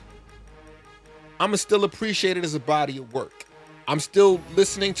work, I'ma still appreciate it as a body of work. I'm still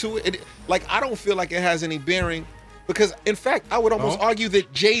listening to it. Like, I don't feel like it has any bearing because, in fact, I would almost argue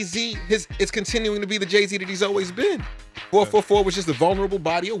that Jay-Z is continuing to be the Jay-Z that he's always been. 444 was just a vulnerable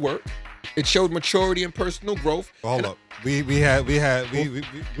body of work. It showed maturity and personal growth. Hold up. Me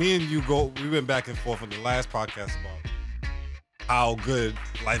and you we went back and forth on the last podcast about how good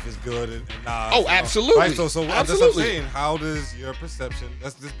life is good and Nas. Oh, absolutely. Right? So that's what I'm Absolutely. saying. How does your perception,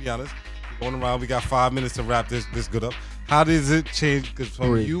 let's just be honest, we're going around, we got 5 minutes to wrap this good up. How does it change? Because from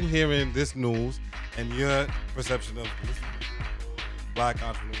Three. you hearing this news and your perception of this black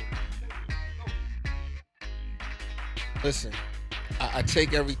entrepreneur. Listen, I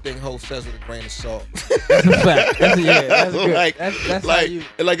take everything Hov says with a grain of salt. That's a fact. That's good. Like, that's like, how you.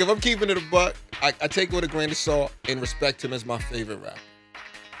 like if I'm keeping it a buck, I take it with a grain of salt and respect him as my favorite rapper.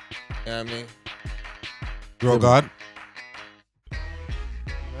 You know what I mean? Girl God.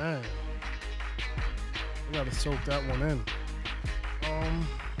 Man, I gotta soak that one in.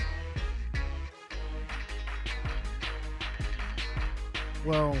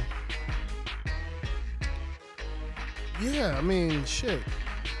 Well, yeah, I mean, shit.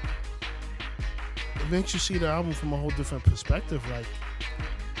 It makes you see the album from a whole different perspective. Like,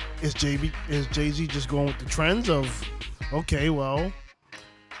 is Jay-Z just going with the trends of, okay, well,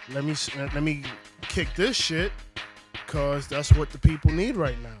 let me kick this shit because that's what the people need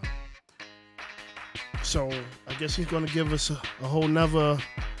right now. So I guess he's gonna give us a whole nother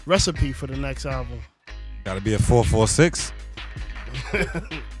recipe for the next album. Got to be a 446.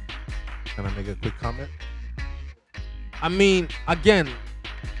 Can I make a quick comment? I mean, again,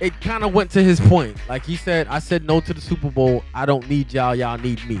 it kind of went to his point. Like he said, I said no to the Super Bowl. I don't need y'all. Y'all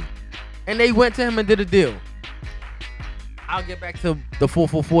need me. And they went to him and did a deal. I'll get back to the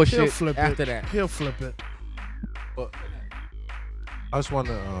 444 He'll shit flip after it. that. He'll flip it. But I just want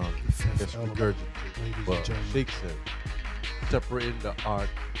to Fifth element, regurgitate ladies what and gentlemen. Shake said. Separating the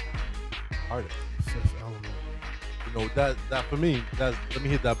artist. Fifth element. You know, that for me, let me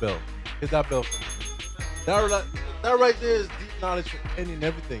hit that bell. Hit that bell for me. That right there is deep knowledge for any and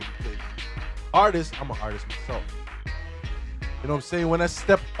everything. Because artist, I'm an artist myself. You know what I'm saying? When I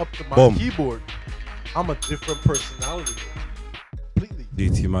step up to my Boom. keyboard, I'm a different personality. Completely.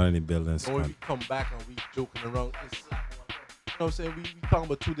 DT Money Buildings. So when we come back and we joking around, you know what I'm saying? We talking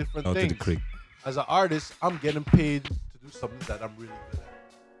about two different Out to things. the creek. As an artist, I'm getting paid to do something that I'm really good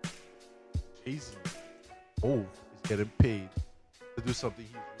at. Jay-Z, Hov is getting paid to do something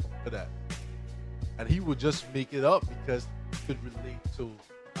he's really good at. And he would just make it up because he could relate to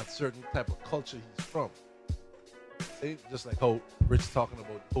a certain type of culture he's from. See? Just like how Rich talking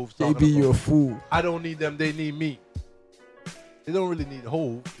about, Hov's talking JB, you're a about. fool. I don't need them, they need me. They don't really need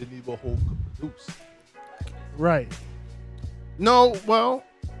Hov, they need what Hov could produce. Right. No, well,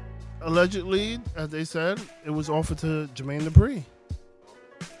 allegedly, as they said, it was offered to Jermaine Dupri.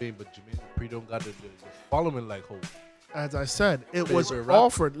 But Jermaine Dupri don't got the following like Hov. As I said, it was Favorite rapper.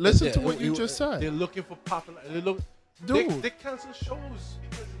 offered. Listen Yeah, to what you just They're said. looking for popular. Dude. They cancel shows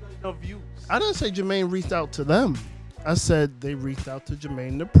because of not enough views. I didn't say Jermaine reached out to them. I said they reached out to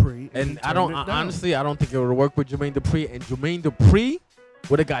Jermaine Dupri. And he I turned don't it down. honestly, I don't think it would work with Jermaine Dupri. And Jermaine Dupri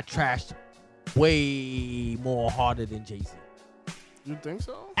would have got trashed way more harder than Jay-Z. You think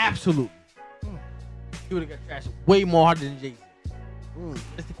so? Absolutely. He would have got trashed way more harder than Jay-Z.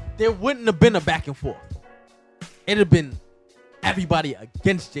 There wouldn't have been a back and forth. It'd have been everybody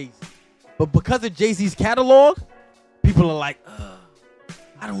against Jay-Z. But because of Jay-Z's catalog, people are like,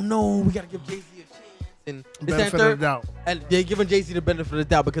 I don't know, we gotta give Jay-Z a chance. And this, that, and Benefit of third. the doubt. And they're giving Jay-Z the benefit of the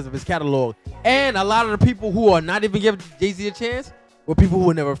doubt because of his catalog. And a lot of the people who are not even giving Jay-Z a chance were people who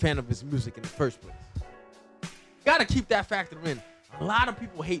were never a fan of his music in the first place. Gotta keep that factor in. A lot of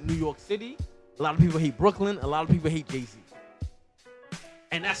people hate New York City. A lot of people hate Brooklyn. A lot of people hate Jay-Z.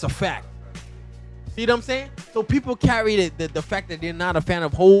 And that's a fact. See what I'm saying? So people carry the fact that they're not a fan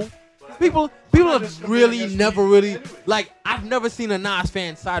of Hov. People have really never really, like, I've never seen a Nas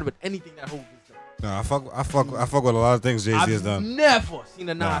fan side with anything that Hov has done. No, I fuck with a lot of things Jay-Z has I've done. never seen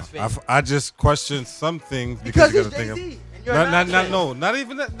a Nah, Nas fan. I just question some things Because you it's gotta think Jay-Z. of. And you're a Nas fan. No, not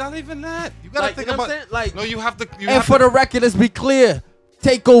even that. Not even that. You gotta Like, think you know what about. I'm saying? Like, No, you have to. and for the record, let's be clear.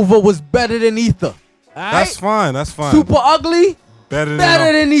 Takeover was better than Ether. All right? That's fine. That's fine. Super ugly, better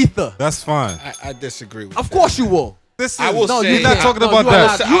than Ether. That's fine. I disagree with Of that. course you will. Listen, I will No, say- you not can't. talking No, about you are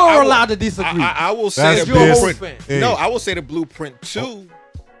that. allowed- You are allowed to disagree. I will say That's the You're a BS. Hov blueprint. fan. Hey. No, I will say the blueprint 2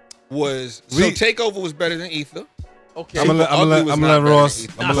 was so We- Takeover was better than Ether. Okay. I'm gonna Ugly let was I'm not gonna let better Ross. than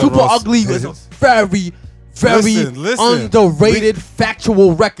Ether. I'm Nah, gonna let Super Ross- Ugly is a very, very Listen. underrated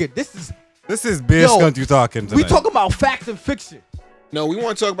factual record. This is Beer Yo, Skunt you talking tonight. we talking about facts and fiction. No, we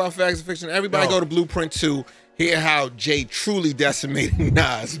want to talk about facts and fiction. Everybody No. go to Blueprint 2. Hear how Jay truly decimated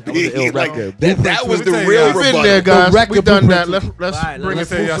Nas. was an ill Like, record. that was the Let me tell you real guys. We've been rebuttal. there, guys. record We've done that. blueprint. Let's Right, bring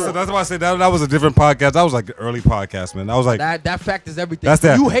let's it Let me tell you, full I said, circle. that's why I said that was a different podcast. That was like the early podcast, man. That was like That fact is everything. that's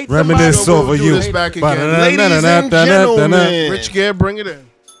that. You hate Reminisce somebody. over do you. this back again. Ladies and gentlemen. Rich Gear, bring it in.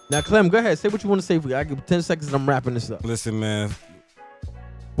 Now, Clem, go ahead. Say what you want to say. I give you 10 seconds and I'm wrapping this up. Listen, man.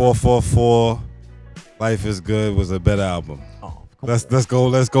 444, Life is Good was a better album. Oh, Let's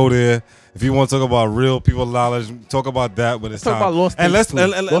go there. If you want to talk about real people knowledge, talk about that when it's Talk time. about Lost and Tapes let's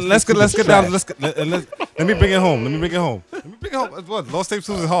too. and Lost let's Tapes get let's is get down. trash. Let me bring it home. Let me bring it home. What? Lost Tapes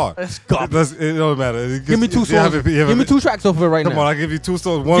 2 is hard. Let's go. It don't matter. Give me two You songs. have it- you have Give me it- 2 tracks off of it right Come now. on, I give you 2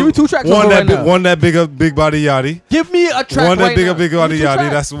 songs. One, Give me 2 tracks One off that right now. one that big body yachty. Give me a track One that right now. big Give body me 2 yachty.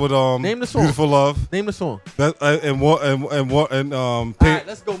 tracks. That's what Name the song. Beautiful Love. Name the song. That and All right,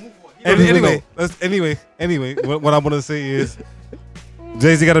 let's go. Move on. You know And where we go. anyway, when I want to say is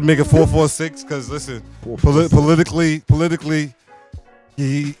Jay-Z got to make it 446 because listen, politically,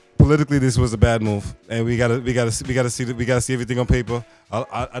 this was a bad move, and we gotta see everything on paper.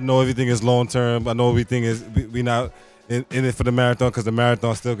 I know everything is long term. I know everything is we not in it for the marathon because the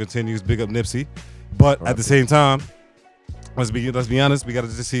marathon still continues. Big up Nipsey, but at the same time, let's be honest. We gotta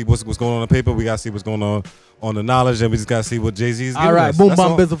just see what's going on paper. We gotta see what's going on the knowledge, and we just gotta see what Jay-Z is. All right, us. boom, That's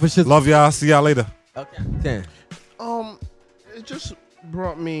bam, all. bizzle for shit. Love y'all. See y'all later. Okay, 10. It just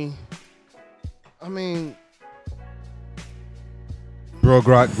brought me. I mean, Real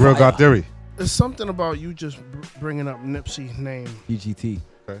God theory. there's something about you just bringing up Nipsey's name PGT.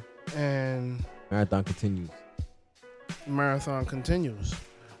 and Marathon continues. Marathon continues.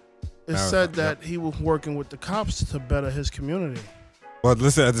 It Marathon, said that he was working with the cops to better his community. But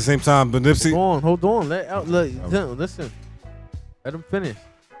listen, at the same time, but Nipsey. Hold on. Listen. Let him finish.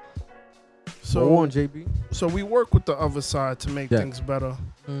 So Go on, JB. So we work with the other side to make Yeah. things better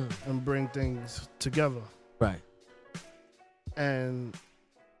and bring things together. Right.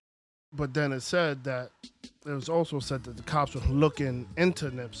 But then it said that it was also said that the cops were looking into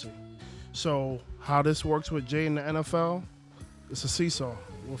Nipsey. So how this works with Jay in the NFL, it's a seesaw.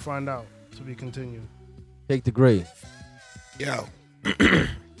 We'll find out. To be continued. Take the grade. Yo,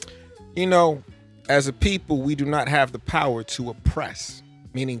 you know, as a people, we do not have the power to oppress,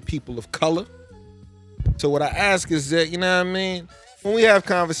 meaning people of color. So what I ask is that, you know what I mean? When we have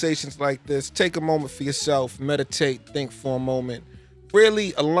conversations like this, take a moment for yourself, meditate, think for a moment.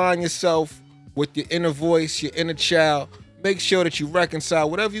 Really align yourself with your inner voice, your inner child. Make sure that you reconcile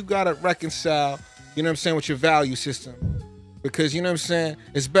whatever you got to reconcile, you know what I'm saying, with your value system. Because, you know what I'm saying,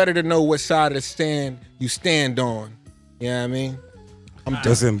 it's better to know what side of the stand you stand on. You know what I mean?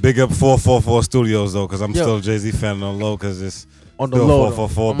 Listen, big up 444 Studios though, because I'm still a Jay-Z fan on the low, because it's On the still low,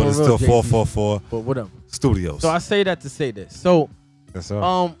 444, though. but I'm it's a still real 444 But whatever. Studios. So I say that to say this. So Yes, sir.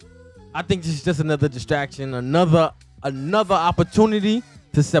 I think this is just another distraction, another opportunity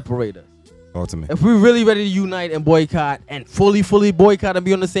to separate us. Talk to me. If we're really ready to unite and boycott and fully boycott and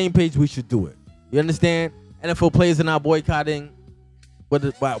be on the same page, we should do it. You understand? NFL players are not boycotting.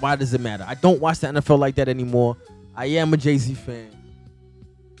 Why does it matter? I don't watch the NFL like that anymore. I am a Jay-Z fan.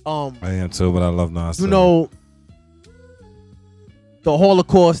 I am too, but I love Nas. You too. know, the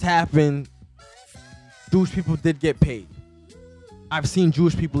Holocaust happened. Jewish people did get paid. I've seen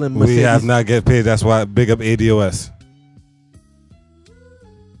Jewish people in Mercedes. We have not get paid. That's why big up ADOS.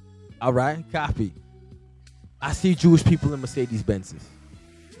 All right, copy. I see Jewish people in Mercedes Benzes.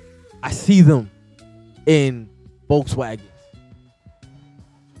 I see them in Volkswagens.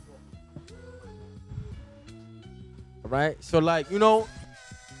 All right, so like, you know,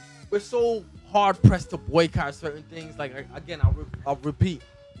 we're so hard pressed to boycott certain things. Like, again, I'll repeat,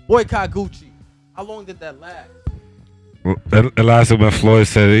 boycott Gucci. How long did that last? The last when Floyd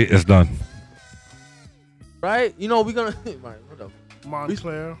said it's done. Right, you know, we're gonna right, whatever.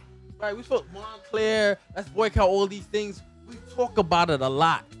 Montclair. Right, we spoke Montclair. Let's boycott all these things. We talk about it a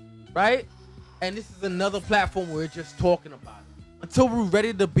lot, right? And this is another platform where we're just talking about it. Until we're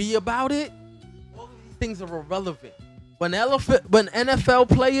ready to be about it, all of these things are irrelevant. When NFL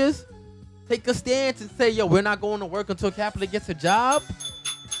players take a stance and say, yo, we're not going to work until Kaepernick gets a job,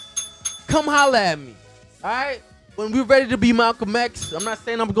 come holla at me, all right? When we're ready to be Malcolm X, I'm not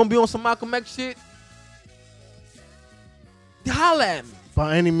saying I'm going to be on some Malcolm X shit, holla at me.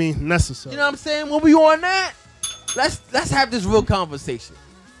 By any means necessary. You know what I'm saying? When we on that, let's have this real conversation.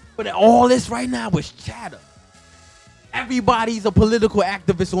 But all this right now is chatter. Everybody's a political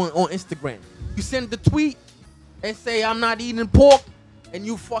activist on Instagram. You send the tweet and say I'm not eating pork, and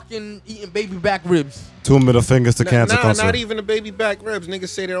you fucking eating baby back ribs. 2 middle fingers to cancer culture. Not even the baby back ribs. Niggas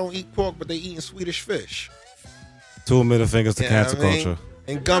say they don't eat pork, but they eating Swedish fish. 2 middle fingers to cancer what I mean? culture.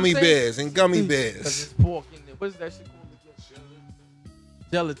 And gummy bears. And gummy Because bears. it's pork in there. What is that shit called?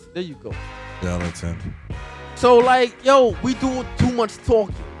 Gelatin. There you go. Gelatin. So like, yo, we do too much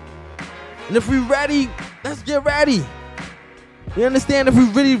talking. And if we ready, let's get ready. You understand? If we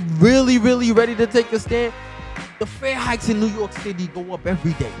really ready to take a stand, the fare hikes in New York City go up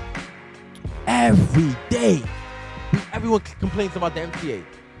every day. Every day. Everyone complains about the MTA.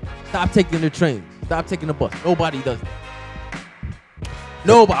 Stop taking the train. Stop taking the bus. Nobody does that.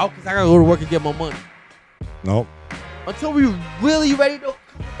 Nobody. Because I gotta go to work and get my money. Nope. Until we really ready to come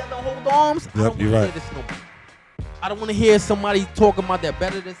together and hold arms, I don't you're wanna right. hear this no more. I don't want to hear somebody talking about they're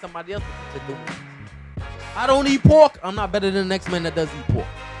better than somebody else because they're doing this. I don't eat pork. I'm not better than the next man that does eat pork.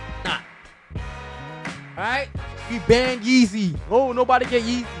 Nah. Alright? We banned Yeezy. Oh, nobody get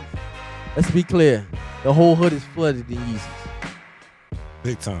Yeezys. Let's be clear. The whole hood is flooded in Yeezys.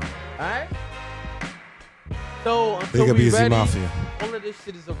 Big time. Alright? So until Big up we Easy ready, Mafia. All of this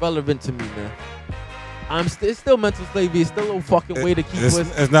shit is irrelevant to me, man. It's still mental slavery. It's still a fucking way to keep us.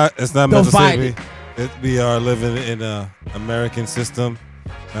 It's not mental divided. slavery. We are living in a American system.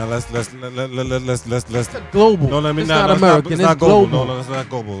 Now let's It's global. no, let me it's not. not American. It's It's not global. global. No, it's not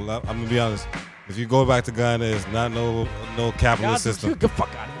global. I'm gonna be honest. If you go back to Ghana, it's not no Y'all capitalist do, system. get the fuck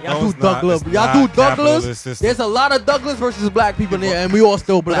out of here. No, Y'all it's do not. Douglas. It's Y'all not do Douglas. capitalist system. There's a lot of Douglas versus black people in there, and we all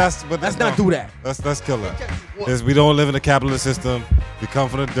still black. Let's not do that. Let's kill that. Is we don't live in a capitalist system. We come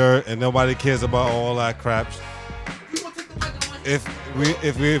from the dirt, and nobody cares about all that crap. If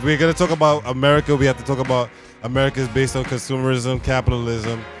we're gonna talk about America, we have to talk about America is based on consumerism,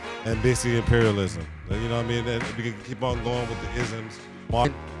 capitalism, and basically imperialism. You know what I mean? And we can keep on going with the isms.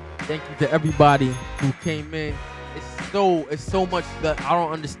 Thank you to everybody who came in. It's so much that I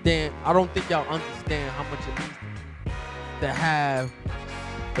don't understand. I don't think y'all understand how much it means to have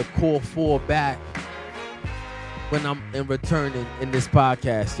the core four back when I'm in returning in this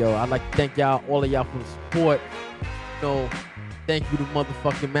podcast, yo. I'd like to thank y'all, all of y'all, for the support. You know, thank you to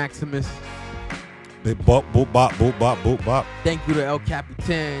motherfucking Maximus. Big bop, boop bop, boop bop, boop bop. Thank you to El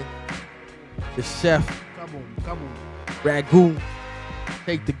Capitan, the chef, Come on. Ragu.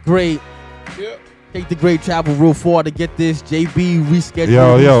 Take the great. Yeah. Take the great travel real far to get this. JB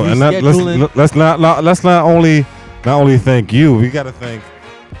reschedule. Yo, and let's not only thank you. We gotta thank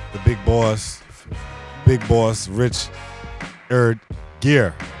the big boss, Rich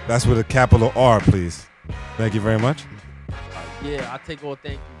Gear. That's with a capital R, please. Thank you very much. Yeah, I take all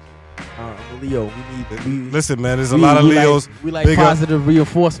thank you. Leo, we Listen, man, there's a lot of Leos. We like big positive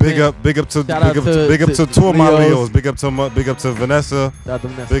reinforcement. Big up to Shout out to two of my Leos. Leos. Big up to Vanessa. Shout out to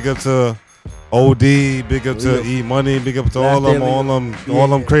Vanessa. Big up to OD. Big up to Leo. E Money. Big up to Last all day them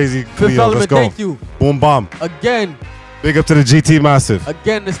Leo. crazy Fifth Leos. Element, Let's go. thank you. Boom bomb. Again, Big up to the GT Massive.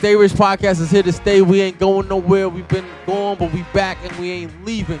 the Stay Rich podcast is here to stay. We ain't going nowhere. We've been gone, but we back and we ain't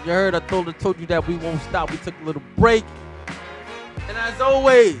leaving. You heard? I told you that we won't stop. We took a little break. And as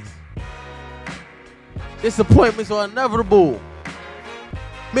always, disappointments are inevitable.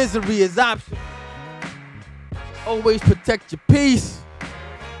 Misery is optional. Always protect your peace.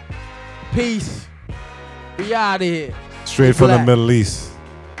 Peace. We out of here. Straight from the Black. Middle East.